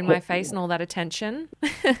camera in my face and all that attention.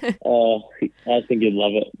 Oh, I think you'd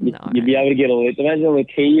love it. No. You'd be able to get imagine all the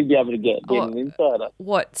tea you'd be able to get being an insider.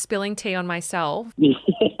 What, spilling tea on myself?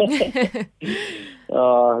 I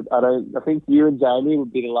think you and Jamie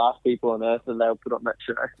would be the last people on earth that they'll put on that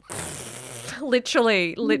show.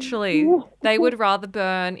 Literally. They would rather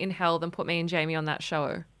burn in hell than put me and Jamie on that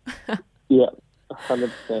show. Yeah.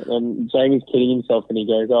 100%. And Jamie's kidding himself and he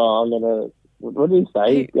goes, I'm going to, what did he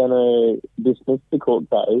say? He's going to dismiss the court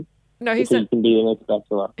case. No, he said, he can be the next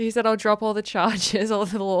Bachelor. He said, I'll drop all the charges, all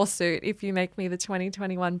the lawsuit, if you make me the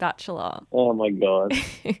 2021 Bachelor. Oh, my God.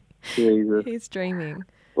 Jesus. He's dreaming.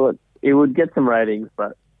 Well, it would get some ratings,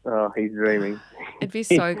 but he's dreaming. It'd be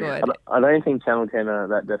so good. I don't think Channel 10 are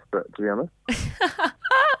that desperate, to be honest.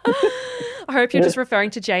 I hope you're just referring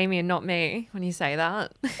to Jamie and not me when you say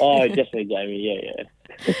that. Oh, definitely Jamie,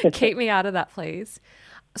 yeah. Keep me out of that, please.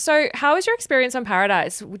 So how was your experience on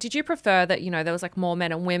Paradise? Did you prefer that, there was more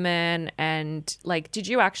men and women, and did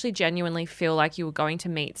you actually genuinely feel like you were going to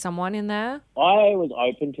meet someone in there? I was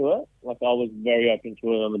open to it. I was very open to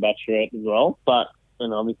it on The Bachelorette as well, but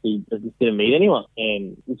obviously I just didn't meet anyone,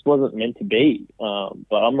 and this wasn't meant to be.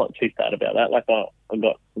 But I'm not too sad about that. I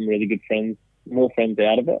got some really good friends, more friends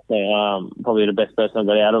out of it. So, probably the best person I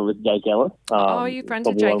got out of was Jake Ellis. You friends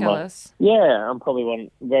with Jake Ellis? Yeah, I'm probably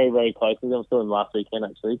one very, very close with him. I saw him last weekend,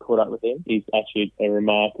 actually, caught up with him. He's actually a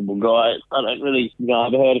remarkable guy. I don't really,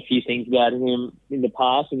 I've heard a few things about him in the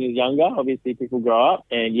past when he was younger. Obviously, people grow up.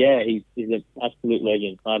 And, yeah, he's an absolute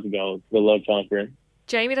legend. Hard to go. Got a lot of time for him.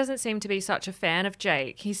 Jamie doesn't seem to be such a fan of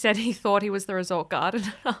Jake. He said he thought he was the resort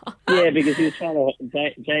gardener. Yeah, because he was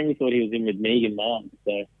Jamie thought he was in with Megan Mark,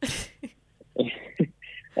 so... I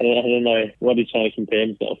don't know what he's trying to compare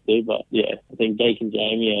himself to, but yeah, I think Jake and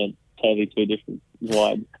Jamie are totally two different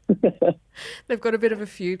vibes. They've got a bit of a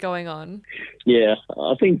feud going on. Yeah,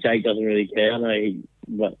 I think Jake doesn't really care. I know,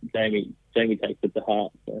 but Jamie takes it to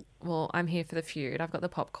heart. So. Well, I'm here for the feud. I've got the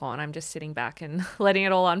popcorn. I'm just sitting back and letting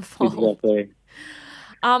it all unfold. Exactly.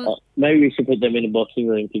 Maybe we should put them in a boxing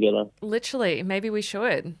ring together. Literally, maybe we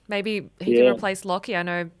should. Maybe he can replace Lockie. I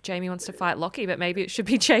know Jamie wants to fight Lockie, but maybe it should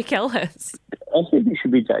be Jake Ellis. I think it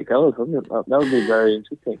should be Jake Ellis, wouldn't it? That would be very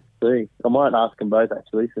interesting to see. I might ask them both,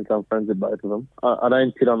 actually, since I'm friends with both of them. I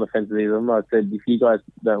don't sit on the fence with either of them. I said, if you guys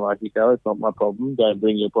don't like each other, it's not my problem. Don't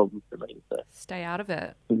bring your problems to me. So. Stay out of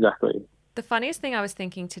it. Exactly. The funniest thing I was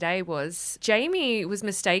thinking today was Jamie was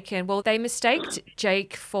mistaken. Well, they mistaked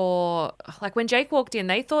Jake for, when Jake walked in,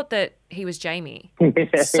 they thought that he was Jamie.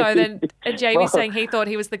 So then Jamie's saying he thought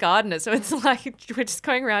he was the gardener. So it's we're just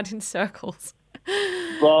going around in circles.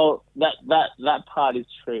 Well, that part is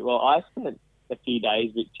true. Well, I spent a few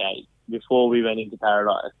days with Jake before we went into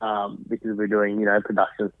Paradise, because we're doing,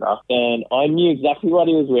 production stuff. And I knew exactly what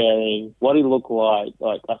he was wearing, what he looked like.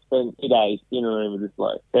 Like, I spent 2 days in a room with this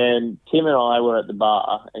bloke. And Tim and I were at the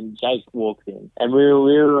bar, and Jake walked in. And we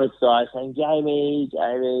were excited, saying, Jamie.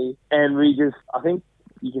 And we just, I think,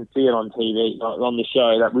 you can see it on TV, on the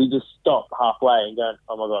show, that we just stopped halfway and go,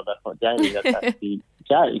 oh my God, that's not Jamie, that's actually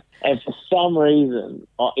Jake. And for some reason,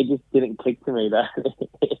 it just didn't click to me that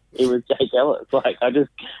it was Jake Ellis. Like, I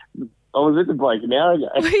was with the bloke an hour ago.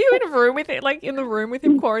 Were you in a room with it, like in the room with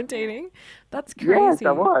him quarantining? That's crazy. Yes,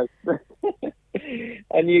 I was.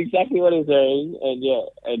 I knew exactly what he was doing,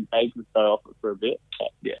 and Jake was so off it for a bit.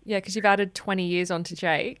 Yeah, because you've added 20 years onto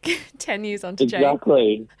Jake, 10 years onto Jake.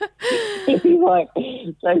 Exactly. He's like,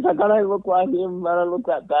 Jake's like, I don't look like him, I don't look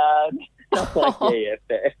that bad. I was like, yeah,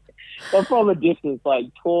 fair. But from a distance, like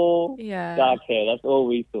tall, dark hair, that's all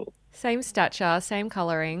we saw. Same stature, same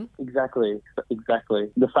colouring. Exactly.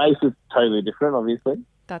 The face is totally different, obviously.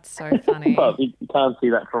 That's so funny. But you can't see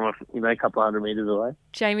that from a couple 100 metres away.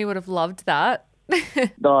 Jamie would have loved that.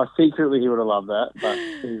 No, secretly he would have loved that, but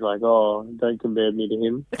he's like, oh, don't compare me to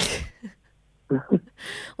him. A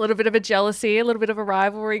little bit of a jealousy, a little bit of a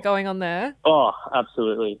rivalry going on there. Oh,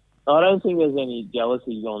 absolutely. I don't think there's any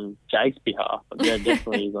jealousy on Jake's behalf, but there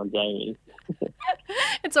definitely is on Jamie's.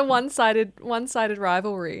 It's a one-sided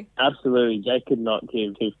rivalry. Absolutely. Jake could not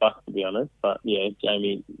give two fucks, to be honest, but yeah,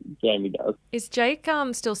 Jamie does. Is Jake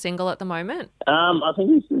still single at the moment? I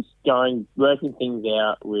think he's just working things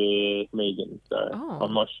out with Megan, so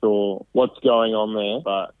I'm not sure what's going on there,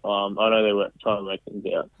 but I know they were trying to work things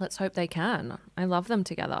out. Let's hope they can. I love them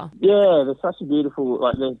together. Yeah, they're such a beautiful,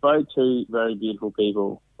 they're both two very beautiful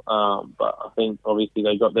people. But I think obviously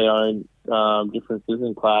they got their own differences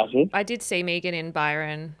and clashes. I did see Megan in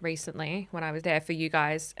Byron recently when I was there for you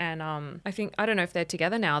guys, and I don't know if they're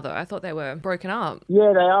together now though. I thought they were broken up.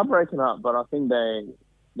 Yeah, they are broken up, but I think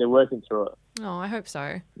they're working through it. Oh, I hope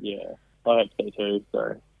so. Yeah, I hope so too.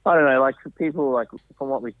 So I don't know, for people, from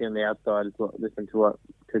what we see on the outside, it's different to what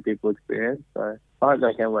two people experience. So I hope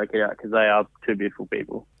they can work it out because they are two beautiful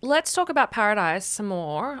people. Let's talk about Paradise some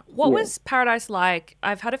more. What was Paradise like?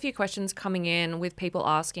 I've had a few questions coming in with people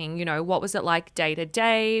asking, what was it like day to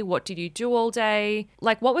day? What did you do all day?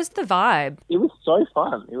 What was the vibe? It was so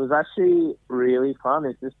fun. It was actually really fun.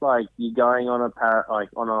 It's just you're going on on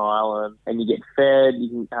an island and you get fed, you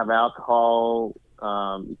can have alcohol,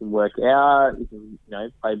 you can work out, you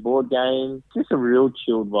can, play board games. Just a real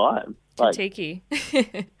chilled vibe. Kentucky. Yeah,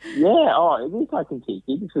 it is like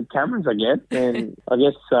Kentucky, just with cameras, I guess. And I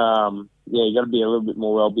guess, you got to be a little bit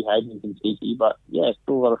more well-behaved in Kentucky, but yeah, it's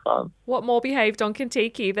still a lot of fun. What more behaved on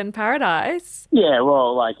Kentucky than Paradise? Yeah,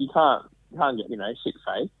 well, you can't get,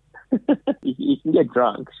 shit-faced. You can get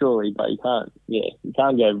drunk, surely, but you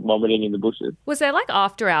can't go vomiting in the bushes. Was there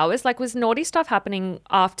after hours? Was naughty stuff happening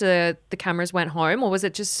after the cameras went home, or was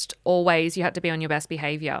it just always you had to be on your best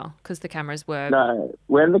behaviour because the cameras were... No,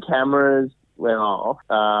 when the cameras went off,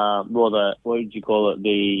 what did you call it?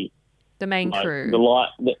 The main crew.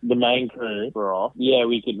 The main crew were off. Yeah,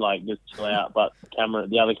 we could just chill out, but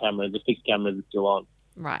the other cameras, the fixed cameras are still on.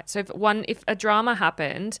 Right. So if a drama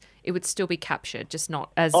happened, it would still be captured, just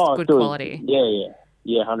not as good quality.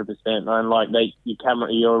 Yeah, 100%.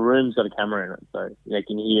 And your room's got a camera in it, so they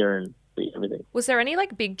can hear and see everything. Was there any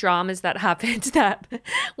big dramas that happened that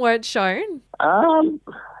weren't shown? No,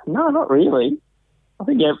 not really. I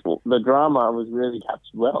think the drama was really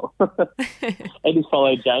captured well. They just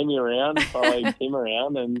followed Jamie around, followed Tim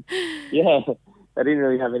around, and they didn't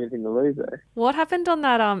really have anything to lose though. What happened on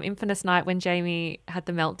that infamous night when Jamie had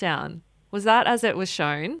the meltdown? Was that as it was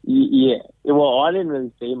shown? Yeah. Well, I didn't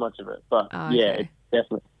really see much of it, but yeah,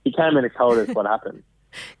 definitely. He came in and told us what happened.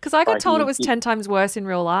 Because I got told it was 10 times worse in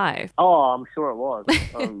real life. Oh, I'm sure it was.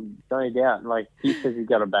 No doubt. He says he's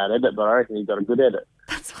got a bad edit, but I reckon he's got a good edit.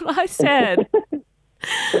 That's what I said.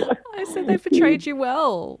 I said they portrayed you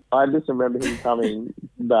well. I just remember him coming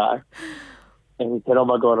back. And he said, "Oh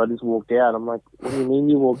my God, I just walked out." I'm like, "What do you mean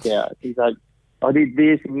you walked out?" He's like, "I did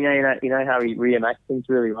this," and you know how he reenacts things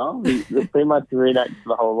really well. He pretty much reenacts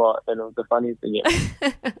the whole lot, and it was the funniest thing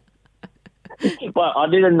ever. But I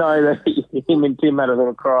didn't know that him and Tim had a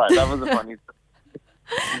little cry. That was the funniest thing.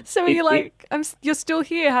 So you're you're still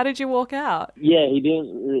here. How did you walk out? Yeah, he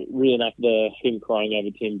didn't reenact him crying over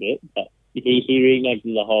Tim bit, but he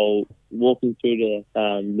reenacted the whole walking through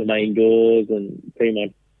the main doors and pretty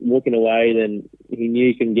much walking away. Then he knew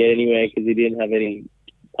he couldn't get anywhere because he didn't have any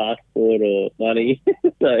passport or money.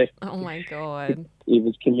 So oh my God. He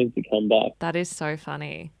was convinced to come back. That is so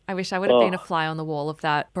funny. I wish I would have been a fly on the wall of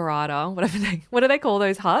that barada. What do they call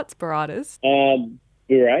those huts? Baradas?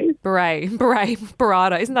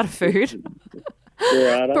 burrata. Isn't that a food?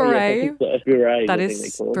 Burrata. Beret. Yeah, beret. That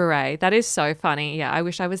is beret. That is so funny. Yeah, I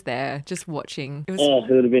wish I was there just watching. It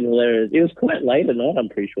would have been hilarious. It was quite late at night, I'm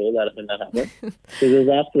pretty sure, when that happened. Because it was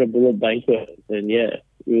after a bullet banquet. And yeah, it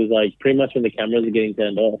was like pretty much when the cameras are getting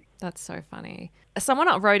turned off. That's so funny.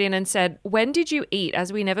 Someone wrote in and said, when did you eat,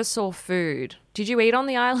 as we never saw food? Did you eat on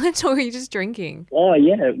the island or were you just drinking? Oh,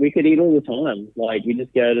 yeah, we could eat all the time. Like, we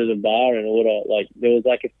just go to the bar and order, like, there was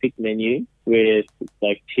like a thick menu with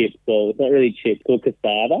like chips, or it's not really chips, it's called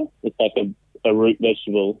cassava. It's like a root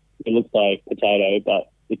vegetable. It looks like potato,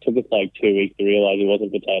 but it took us like 2 weeks to realise it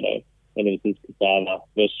wasn't potato. And it was this cassava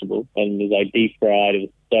vegetable. And it was like deep fried. It was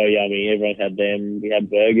so yummy. Everyone had them. We had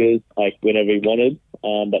burgers, like, whenever we wanted.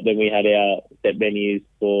 But then we had our set menus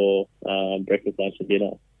for breakfast, lunch and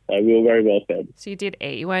dinner. So we were very well fed. So you did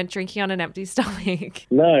eat. You weren't drinking on an empty stomach.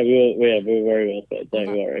 No, we were very well fed.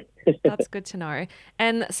 Don't worry. That's good to know.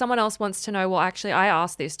 And someone else wants to know, well, actually, I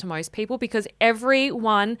asked this to most people because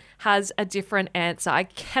everyone has a different answer. I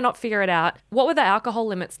cannot figure it out. What were the alcohol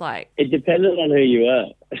limits like? It depended on who you were.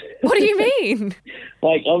 What do you mean?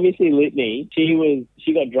 Like, obviously, Litany,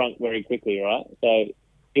 she got drunk very quickly, right? So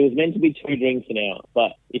it was meant to be 2 drinks an hour,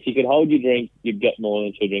 but if you could hold your drink, you'd get more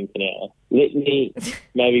than 2 drinks an hour. Litany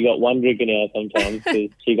maybe got 1 drink an hour sometimes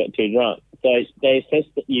because she got too drunk. So they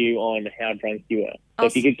assessed you on how drunk you were. So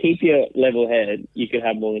if you could keep your level head, you could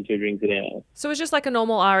have more than 2 drinks an hour. So it was just like a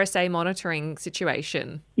normal RSA monitoring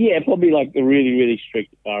situation? Yeah, probably like a really, really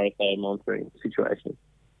strict RSA monitoring situation.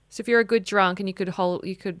 So if you're a good drunk and you could hold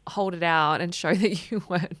it out and show that you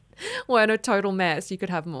weren't a total mess, you could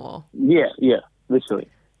have more. Yeah, literally.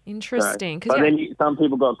 Interesting. But then some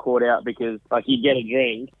people got caught out because, like, you get a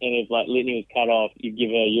drink and if, like, Litany was cut off, you give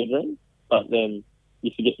her your drink. But then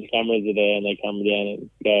you forget the cameras are there and they come down and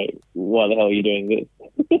go, why the hell are you doing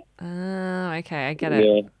this? Oh, okay. I get it.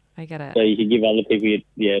 Yeah. I get it. So you could give other people,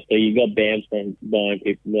 so you got banned from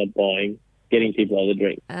getting people other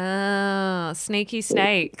drinks. Oh, sneaky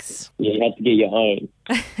snakes. Yeah, you have to get your own.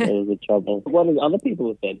 That was the trouble. What did other people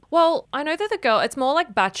have said? Well, I know that it's more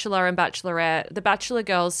like Bachelor and Bachelorette. The Bachelor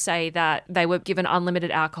girls say that they were given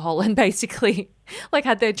unlimited alcohol and basically like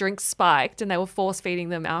had their drinks spiked and they were force feeding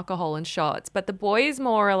them alcohol and shots. But the boys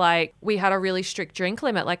more are like, we had a really strict drink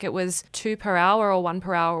limit. Like it was 2 per hour or 1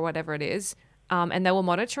 per hour or whatever it is. And they were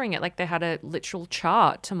monitoring it. Like they had a literal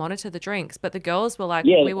chart to monitor the drinks. But the girls were like,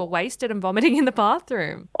 we were wasted and vomiting in the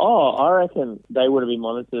bathroom. Oh, I reckon they would have been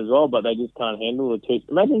monitored as well, but they just can't handle it.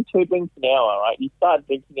 Imagine 2 drinks an hour, right? You start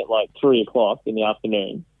drinking at like 3 o'clock in the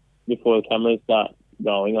afternoon before the cameras start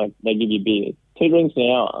going. Like they give you beers. 2 drinks an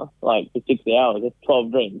hour, like for 6 hours, that's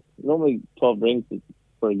 12 drinks. Normally 12 drinks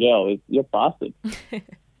for a girl, you're fasted.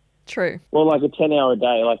 True. Well, like a 10-hour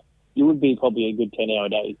day, like, it would be probably a good 10-hour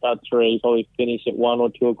day. You start 3, probably finish at 1 or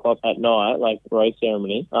 2 o'clock at night, like rose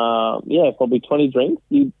ceremony. Probably 20 drinks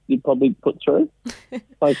you'd probably put through.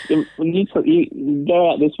 Like, you go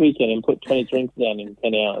out this weekend and put 20 drinks down in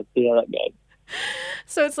 10 hours. See how that goes.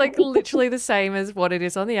 So it's like literally the same as what it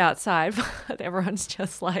is on the outside, but everyone's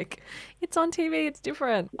just like, it's on TV, it's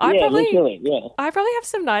different. I probably have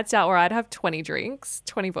some nights out where I'd have 20 drinks,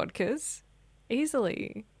 20 vodkas,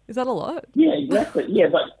 easily. Is that a lot? Yeah, exactly. Yeah,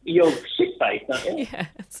 but you're shit-faced, aren't you?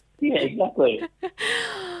 Yes. Yeah, exactly.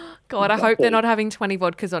 God, I hope they're not having 20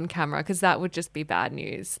 vodkas on camera because that would just be bad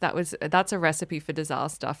news. That's a recipe for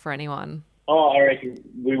disaster for anyone. Oh, I reckon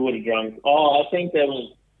we would have drunk. Oh, I think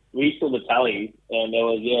we saw the tally and there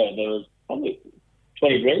was probably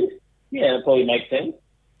 20 drinks. Yeah, that probably makes sense.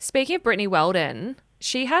 Speaking of Brittany Weldon,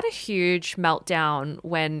 she had a huge meltdown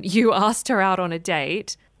when you asked her out on a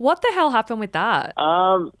date. What the hell happened with that?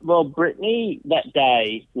 Well, Brittany that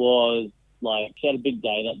day was like, she had a big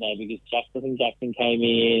day that day because Jackson came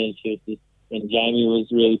in and Jamie was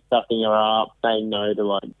really stuffing her up, saying no to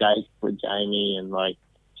like dates with Jamie, and like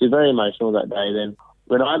she was very emotional that day. Then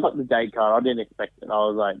when I got the date card, I didn't expect it. I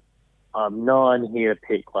was like, no one here to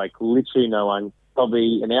pick, like literally no one.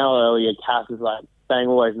 Probably an hour earlier, Cass was like saying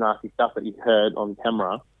all those nasty stuff that you heard on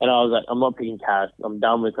camera, and I was like, I'm not picking Cass. I'm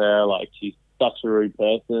done with her. Like she's such a rude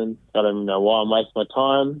person. I don't even know why I'm wasting my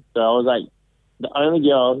time. So I was like, the only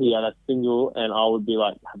girl here that's single and I would be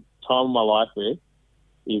like, have time of my life with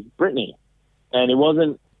is Brittany. And it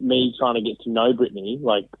wasn't me trying to get to know Brittany,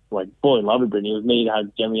 like fall in love with Brittany. It was me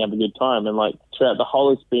to generally have a good time. And like throughout the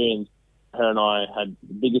whole experience, her and I had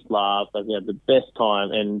the biggest laughs. Like we had the best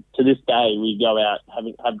time. And to this day, we go out,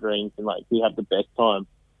 have drinks, and like we have the best time.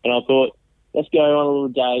 And I thought, let's go on a little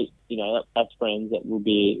date. You know, that's friends. That will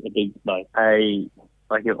be a big,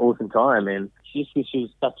 an awesome time. And she was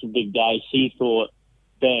such a big day. She thought,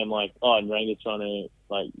 damn, like, Niranga's trying to,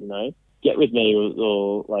 like, you know, get with me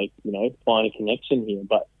or like, you know, find a connection here.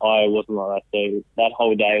 But I wasn't like that. So that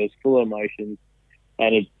whole day was full of emotions,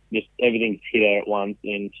 and it just everything hit her at once.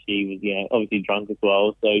 And she was, you know, obviously drunk as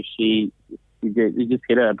well. So it just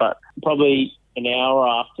hit her. But probably an hour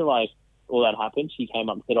after like all that happened, she came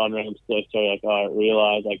up and said, "I'm so sorry. Like I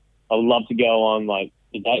realised like I would love to go on like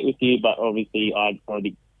a date with you, but obviously I'd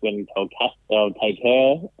already went and told Cass that I would take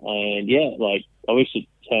her, and yeah, like I wish it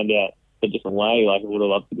turned out a different way. Like I would have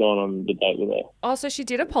loved to go on the date with her." Oh, so she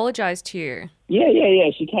did apologise to you? Yeah.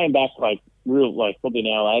 She came back like probably an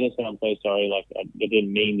hour later, said, "I'm so sorry. Like I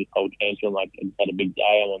didn't mean this whole tantrum. Like I just had a big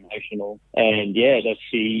day. I'm emotional." And yeah, that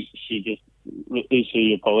she just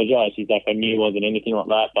literally apologised. She's like, "I knew it wasn't anything like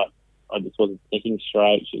that, but I just wasn't thinking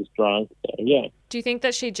straight. She was drunk." So, yeah. Do you think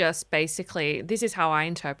that she just basically, this is how I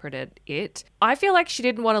interpreted it, I feel like she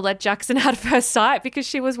didn't want to let Jackson out of first sight because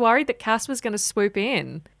she was worried that Cass was going to swoop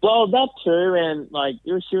in? Well, that's true. And like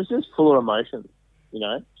she was just full of emotions, you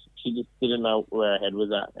know. She just didn't know where her head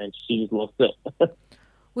was at, and she just lost it.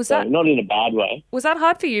 Was so, that not in a bad way? Was that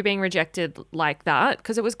hard for you being rejected like that?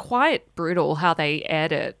 Because it was quite brutal how they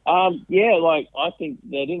aired it. Yeah, like I think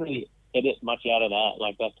they didn't really edit much out of that.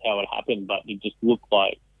 Like that's how it happened, but it just looked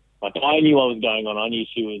like I knew what was going on. I knew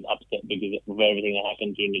she was upset because of everything that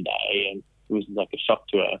happened during the day, and it was like a shock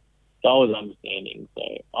to her. So I was understanding. So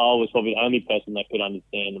I was probably the only person that could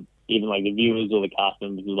understand. Even like the viewers or the cast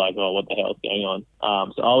members were like, "Oh, what the hell is going on?"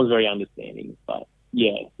 So I was very understanding. But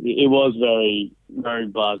yeah, it was very, very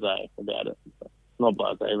blasé about it. Not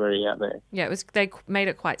blasé, very out there. Yeah, it was. They made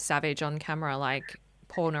it quite savage on camera, like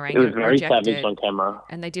Paul Niranga. It was very rejected, savage on camera,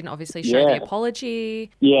 and they didn't obviously show the apology.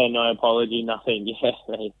 Yeah, no apology, nothing. Yeah,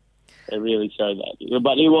 they really showed that.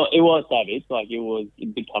 But it was savage. Like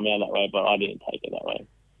it did come out that way, but I didn't take it that way.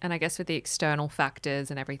 And I guess with the external factors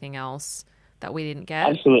and everything else that we didn't get.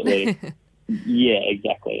 Absolutely. Yeah,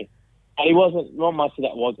 exactly. And it wasn't, not much of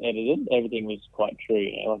that was edited. Everything was quite true.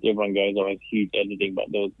 You know? Like everyone goes, "Oh, it's huge editing," but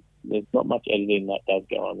there's not much editing that does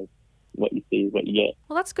go on. What you see is what you get.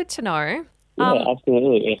 Well, that's good to know. Yeah,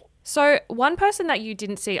 absolutely. Yeah. So one person that you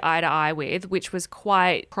didn't see eye to eye with, which was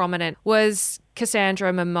quite prominent, was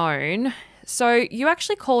Cassandra Mamone. So you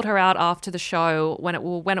actually called her out after the show when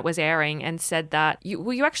it was airing and said that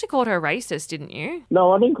you actually called her racist, didn't you?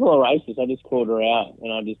 No, I didn't call her racist. I just called her out,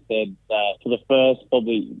 and I just said that for the first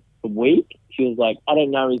probably a week, she was like, "I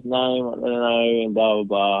don't know his name, I don't know," and blah, blah,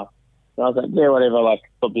 blah. And I was like, yeah, whatever, like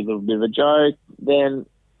probably a little bit of a joke. Then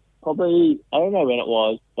probably, I don't know when it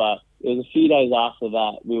was, but it was a few days after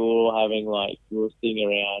that, we were all we were sitting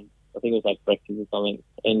around, I think it was like breakfast or something,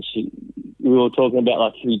 and we were talking about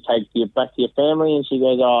like, "Should we take you back to your family?" And she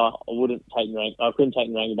goes, "Oh, I couldn't take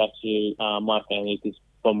Niranga back to my family because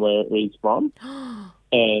from where he's from."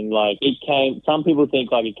 And like some people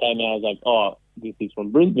think like it came out as like, "Oh, this is from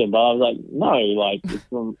Brisbane," but I was like, no, like it's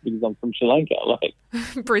because I'm from Sri Lanka.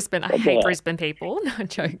 Like Brisbane, I hate Brisbane people. No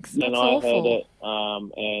jokes. That's and I awful. heard it,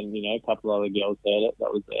 and you know, a couple other girls heard it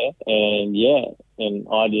that was there, and yeah, and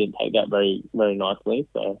I didn't take that very, very nicely.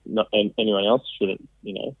 So and anyone else shouldn't,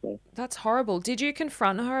 you know. So. That's horrible. Did you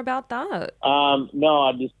confront her about that? No,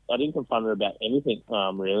 I didn't confront her about anything.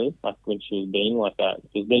 Really, like when she was being like that,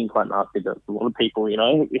 she was being quite nasty to a lot of people, you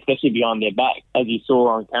know, especially behind their back, as you saw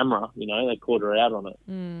on camera. You know, they called her out on it.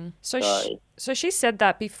 Mm. So she said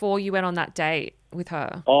that before you went on that date with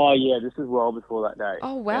her? Oh, yeah, this is well before that day.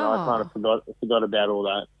 Oh, wow. And I kind of forgot about all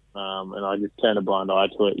that. And I just turned a blind eye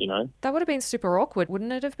to it, you know. That would have been super awkward,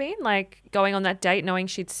 wouldn't it have been? Like going on that date knowing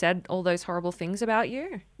she'd said all those horrible things about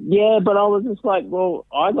you? Yeah, but I was just like, well,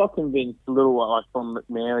 I got convinced a little like from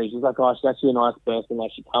McMary. She's like, "Oh, she's actually a nice person.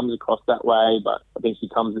 Like she comes across that way, but I think she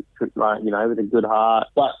comes like, you know, with a good heart."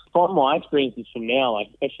 But from my experiences from now, like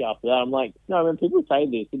especially after that, I'm like, no, when people say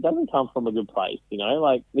this, it doesn't come from a good place, you know.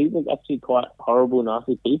 Like these are actually quite horrible,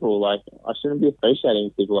 nasty people. Like I shouldn't be associating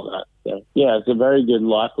with people like that. So yeah, it's a very good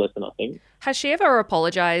life lesson, I think. Has she ever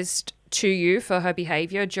apologised to you for her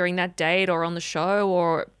behaviour during that date or on the show,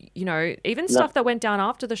 or, you know, even stuff that went down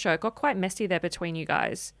after the show? It got quite messy there between you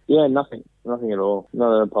guys. Yeah, nothing at all.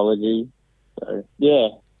 Not an apology. So yeah,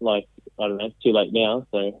 like I don't know, it's too late now,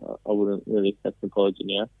 so I wouldn't really accept an apology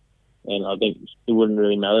now. And I think it wouldn't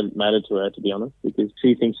really matter to her, to be honest, because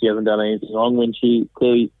she thinks she hasn't done anything wrong when she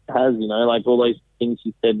clearly has, you know, like all those things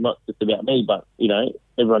she said, not just about me, but, you know,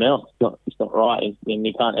 everyone else. It's not right, and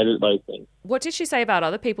you can't edit those things. What did she say about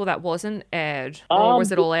other people that wasn't aired, or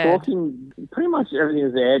was it all aired? Pretty much everything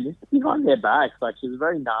was aired, just behind their backs. Like, she was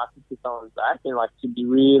very nasty to someone's back, and, like, she'd be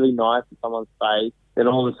really nice to someone's face. Then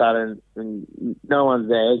all of a sudden, when no one's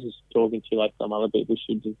there, just talking to, like, some other people,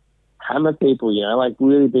 she'd just hammer people, you know, like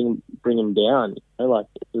really bring them down. You know, like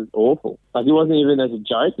it was awful. Like it wasn't even as a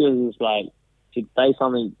joke. It was just like she'd say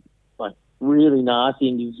something like really nasty,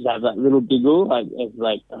 and you just have that little giggle, like it's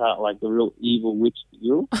like the real evil witch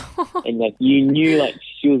giggle, and like you knew like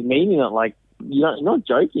she was meaning it. Like you're not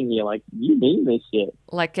joking here. Like you mean this shit.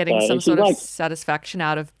 Like getting some sort of satisfaction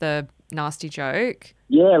out of the nasty joke.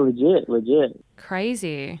 Yeah, legit.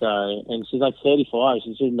 Crazy. So, and she's like 35.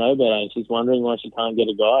 She should know better, and she's wondering why she can't get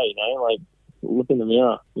a guy. You know, like look in the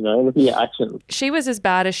mirror. You know, look at your actions. She was as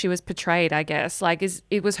bad as she was portrayed, I guess. Like,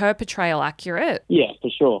 was her portrayal accurate? Yeah, for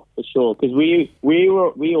sure. Because we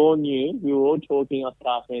all knew. We were all talking us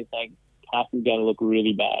after saying Cass is going to look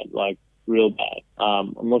really bad, like real bad.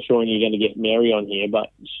 I'm not sure when you're going to get Mary on here, but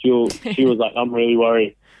she was like, I'm really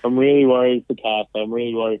worried. I'm really worried for Cass.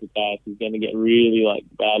 He's going to get really, like,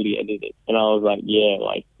 badly edited. And I was like, yeah,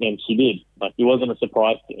 like, and she did. Like, it wasn't a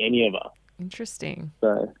surprise to any of us. Interesting.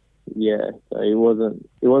 So, yeah. So it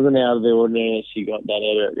wasn't out of the ordinary that she got that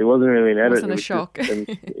edit. It wasn't really an edit. It wasn't a shock.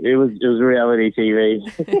 It was reality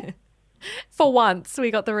TV. For once, we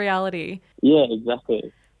got the reality. Yeah,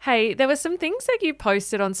 exactly. Hey, there were some things that you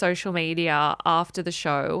posted on social media after the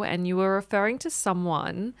show, and you were referring to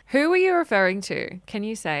someone. Who were you referring to? Can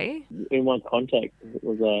you say? In my context, it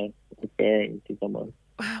was referring to someone.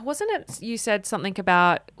 Wasn't it you said something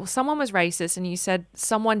about, well, someone was racist, and you said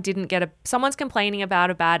someone's complaining about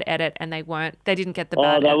a bad edit and they didn't get the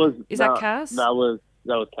bad edit. Is that Cass? That was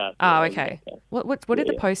Cass. Oh, okay. What did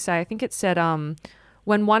the post say? I think it said,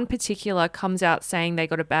 when one particular comes out saying they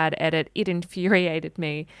got a bad edit, it infuriated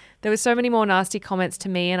me. There were so many more nasty comments to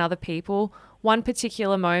me and other people. One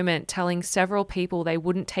particular moment telling several people they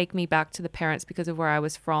wouldn't take me back to the parents because of where I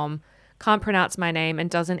was from. Can't pronounce my name and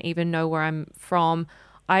doesn't even know where I'm from.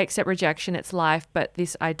 I accept rejection, it's life, but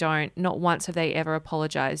this I don't. Not once have they ever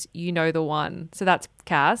apologized. You know the one. So that's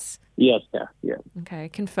Cass? Yes, Cass, yeah. Okay,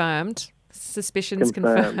 confirmed. Suspicions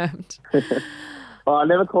confirmed. Well, I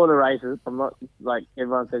never called her racist. I'm not, like,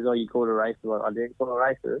 everyone says, oh, you called her racist. Like, I didn't call her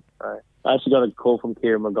racist. So I actually got a call from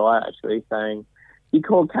Kieran Maguire, actually, saying, you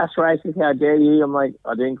called Cass racist, how dare you? I'm like,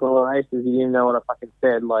 I didn't call her racist. You didn't know what I fucking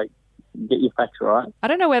said. Like, get your facts right. I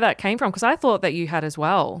don't know where that came from, because I thought that you had as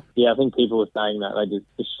well. Yeah, I think people were saying that. They just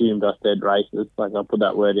assumed I said racist. Like, I put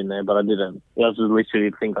that word in there, but I didn't. That was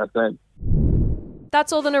literally the thing I said.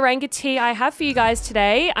 That's all the Niranga tea I have for you guys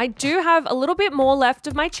today. I do have a little bit more left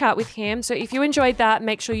of my chat with him, so if you enjoyed that,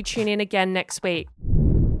 make sure you tune in again next week.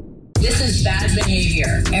 This is bad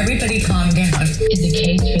behavior. Everybody calm down. Is a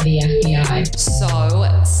case for the FBI.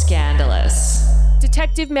 So scandalous.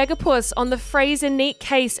 Detective Megapus on the Fraser Neat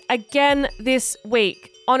case again this week.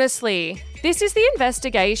 Honestly, this is the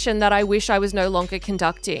investigation that I wish I was no longer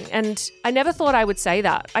conducting, and I never thought I would say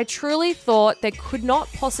that. I truly thought there could not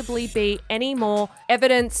possibly be any more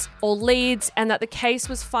evidence or leads, and that the case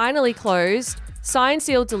was finally closed, signed,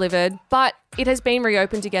 sealed, delivered, but it has been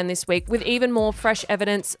reopened again this week with even more fresh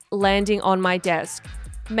evidence landing on my desk.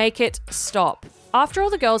 Make it stop. After all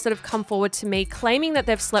the girls that have come forward to me claiming that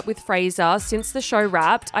they've slept with Fraser since the show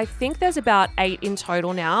wrapped, I think there's about 8 in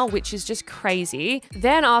total now, which is just crazy.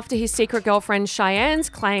 Then after his secret girlfriend Cheyenne's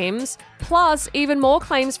claims, plus even more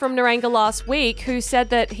claims from Niranga last week, who said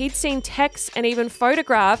that he'd seen texts and even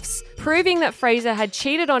photographs proving that Fraser had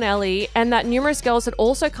cheated on Ellie, and that numerous girls had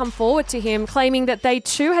also come forward to him claiming that they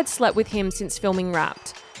too had slept with him since filming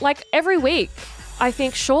Wrapped. Like every week, I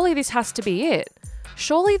think surely this has to be it.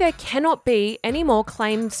 Surely there cannot be any more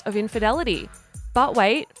claims of infidelity. But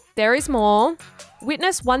wait, there is more.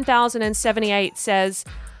 Witness 1078 says,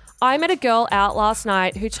 I met a girl out last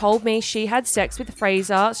night who told me she had sex with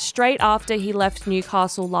Fraser straight after he left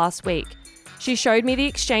Newcastle last week. She showed me the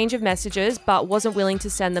exchange of messages but wasn't willing to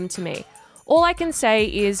send them to me. All I can say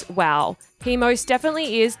is, wow, he most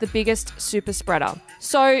definitely is the biggest super spreader.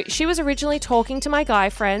 So she was originally talking to my guy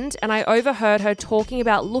friend, and I overheard her talking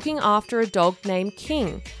about looking after a dog named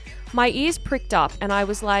King. My ears pricked up and I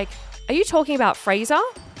was like, are you talking about Fraser?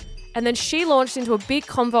 And then she launched into a big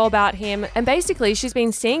convo about him, and basically she's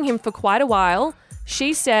been seeing him for quite a while.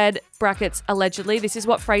 She said, brackets, allegedly, this is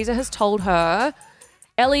what Fraser has told her,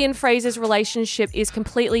 Ellie and Fraser's relationship is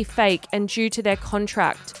completely fake and due to their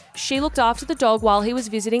contract. She looked after the dog while he was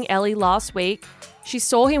visiting Ellie last week. She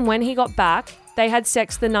saw him when he got back. They had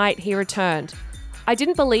sex the night he returned. I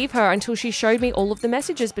didn't believe her until she showed me all of the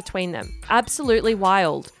messages between them. Absolutely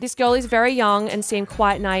wild. This girl is very young and seemed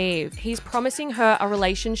quite naive. He's promising her a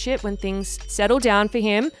relationship when things settle down for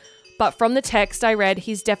him, but from the text I read,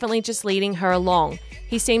 he's definitely just leading her along.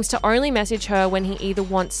 He seems to only message her when he either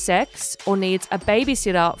wants sex or needs a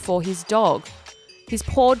babysitter for his dog. His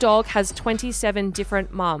poor dog has 27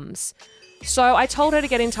 different mums. So I told her to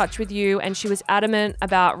get in touch with you, and she was adamant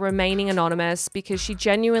about remaining anonymous because she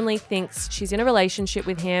genuinely thinks she's in a relationship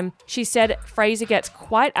with him. She said Fraser gets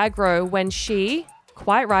quite aggro when she,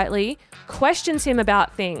 quite rightly, questions him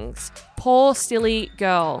about things. Poor, silly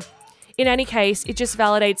girl. In any case, it just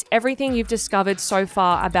validates everything you've discovered so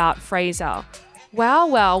far about Fraser.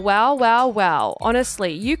 Wow.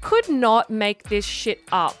 Honestly, you could not make this shit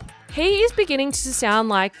up. He is beginning to sound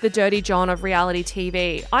like the Dirty John of reality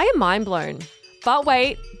TV. I am mind blown. But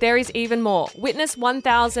wait, there is even more. Witness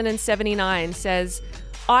 1079 says,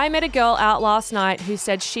 I met a girl out last night who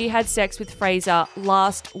said she had sex with Fraser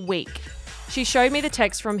last week. She showed me the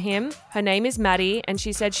text from him. Her name is Maddie, and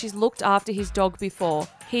she said she's looked after his dog before.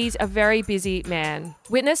 He's a very busy man.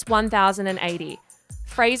 Witness 1080.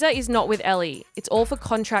 Fraser is not with Ellie. It's all for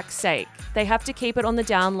contract's sake. They have to keep it on the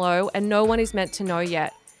down low, and no one is meant to know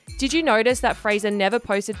yet. Did you notice that Fraser never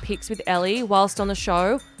posted pics with Ellie whilst on the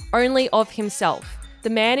show? Only of himself. The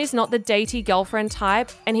man is not the datey girlfriend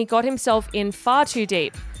type, and he got himself in far too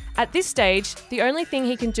deep. At this stage, the only thing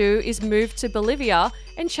he can do is move to Bolivia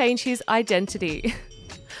and change his identity.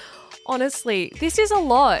 Honestly, this is a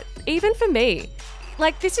lot, even for me.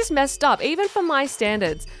 Like, this is messed up, even for my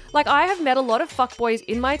standards. Like, I have met a lot of fuckboys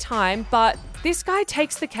in my time, but this guy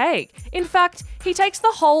takes the cake. In fact, he takes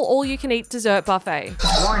the whole all-you-can-eat dessert buffet.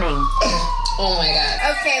 Warning. Oh my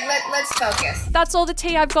God. Okay, let's focus. That's all the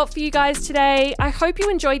tea I've got for you guys today. I hope you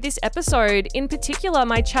enjoyed this episode, in particular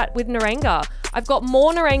my chat with Niranga. I've got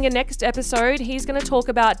more Niranga next episode. He's going to talk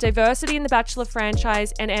about diversity in the Bachelor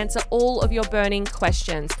franchise and answer all of your burning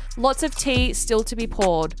questions. Lots of tea still to be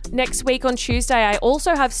poured. Next week on Tuesday, I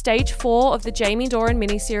also have stage 4 of the Jamie Doran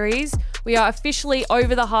miniseries. We are officially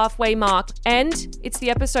over the halfway mark, and it's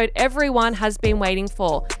the episode everyone has been waiting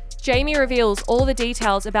for. Jamie reveals all the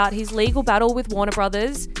details about his legal battle with Warner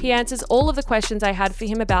Brothers. He answers all of the questions I had for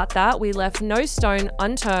him about that. We left no stone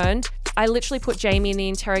unturned. I literally put Jamie in the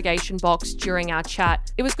interrogation box during our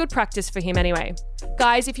chat. It was good practice for him anyway.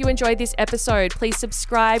 Guys, if you enjoyed this episode, please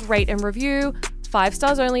subscribe, rate and review. 5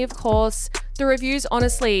 stars only, of course. The reviews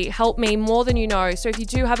honestly help me more than you know, so if you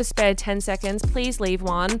do have a spare 10 seconds, please leave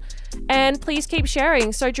one. And please keep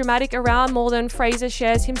sharing So Dramatic around more than Fraser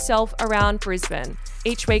shares himself around Brisbane.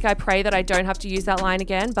 Each week I pray that I don't have to use that line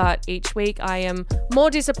again, but each week I am more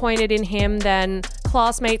disappointed in him than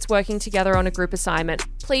classmates working together on a group assignment.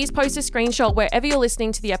 Please post a screenshot wherever you're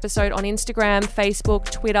listening to the episode on Instagram, Facebook,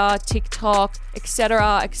 Twitter, TikTok,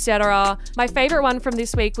 etc., etc. My favorite one from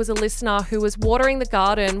this week was a listener who was watering the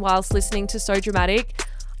garden whilst listening to So Dramatic.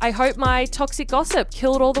 I hope my toxic gossip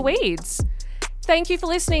killed all the weeds. Thank you for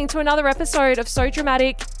listening to another episode of So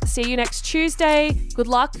Dramatic. See you next Tuesday. Good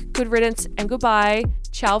luck, good riddance, and goodbye.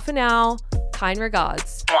 Ciao for now. Kind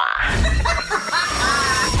regards.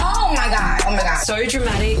 Oh my God. So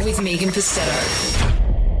Dramatic with Megan Pistetto.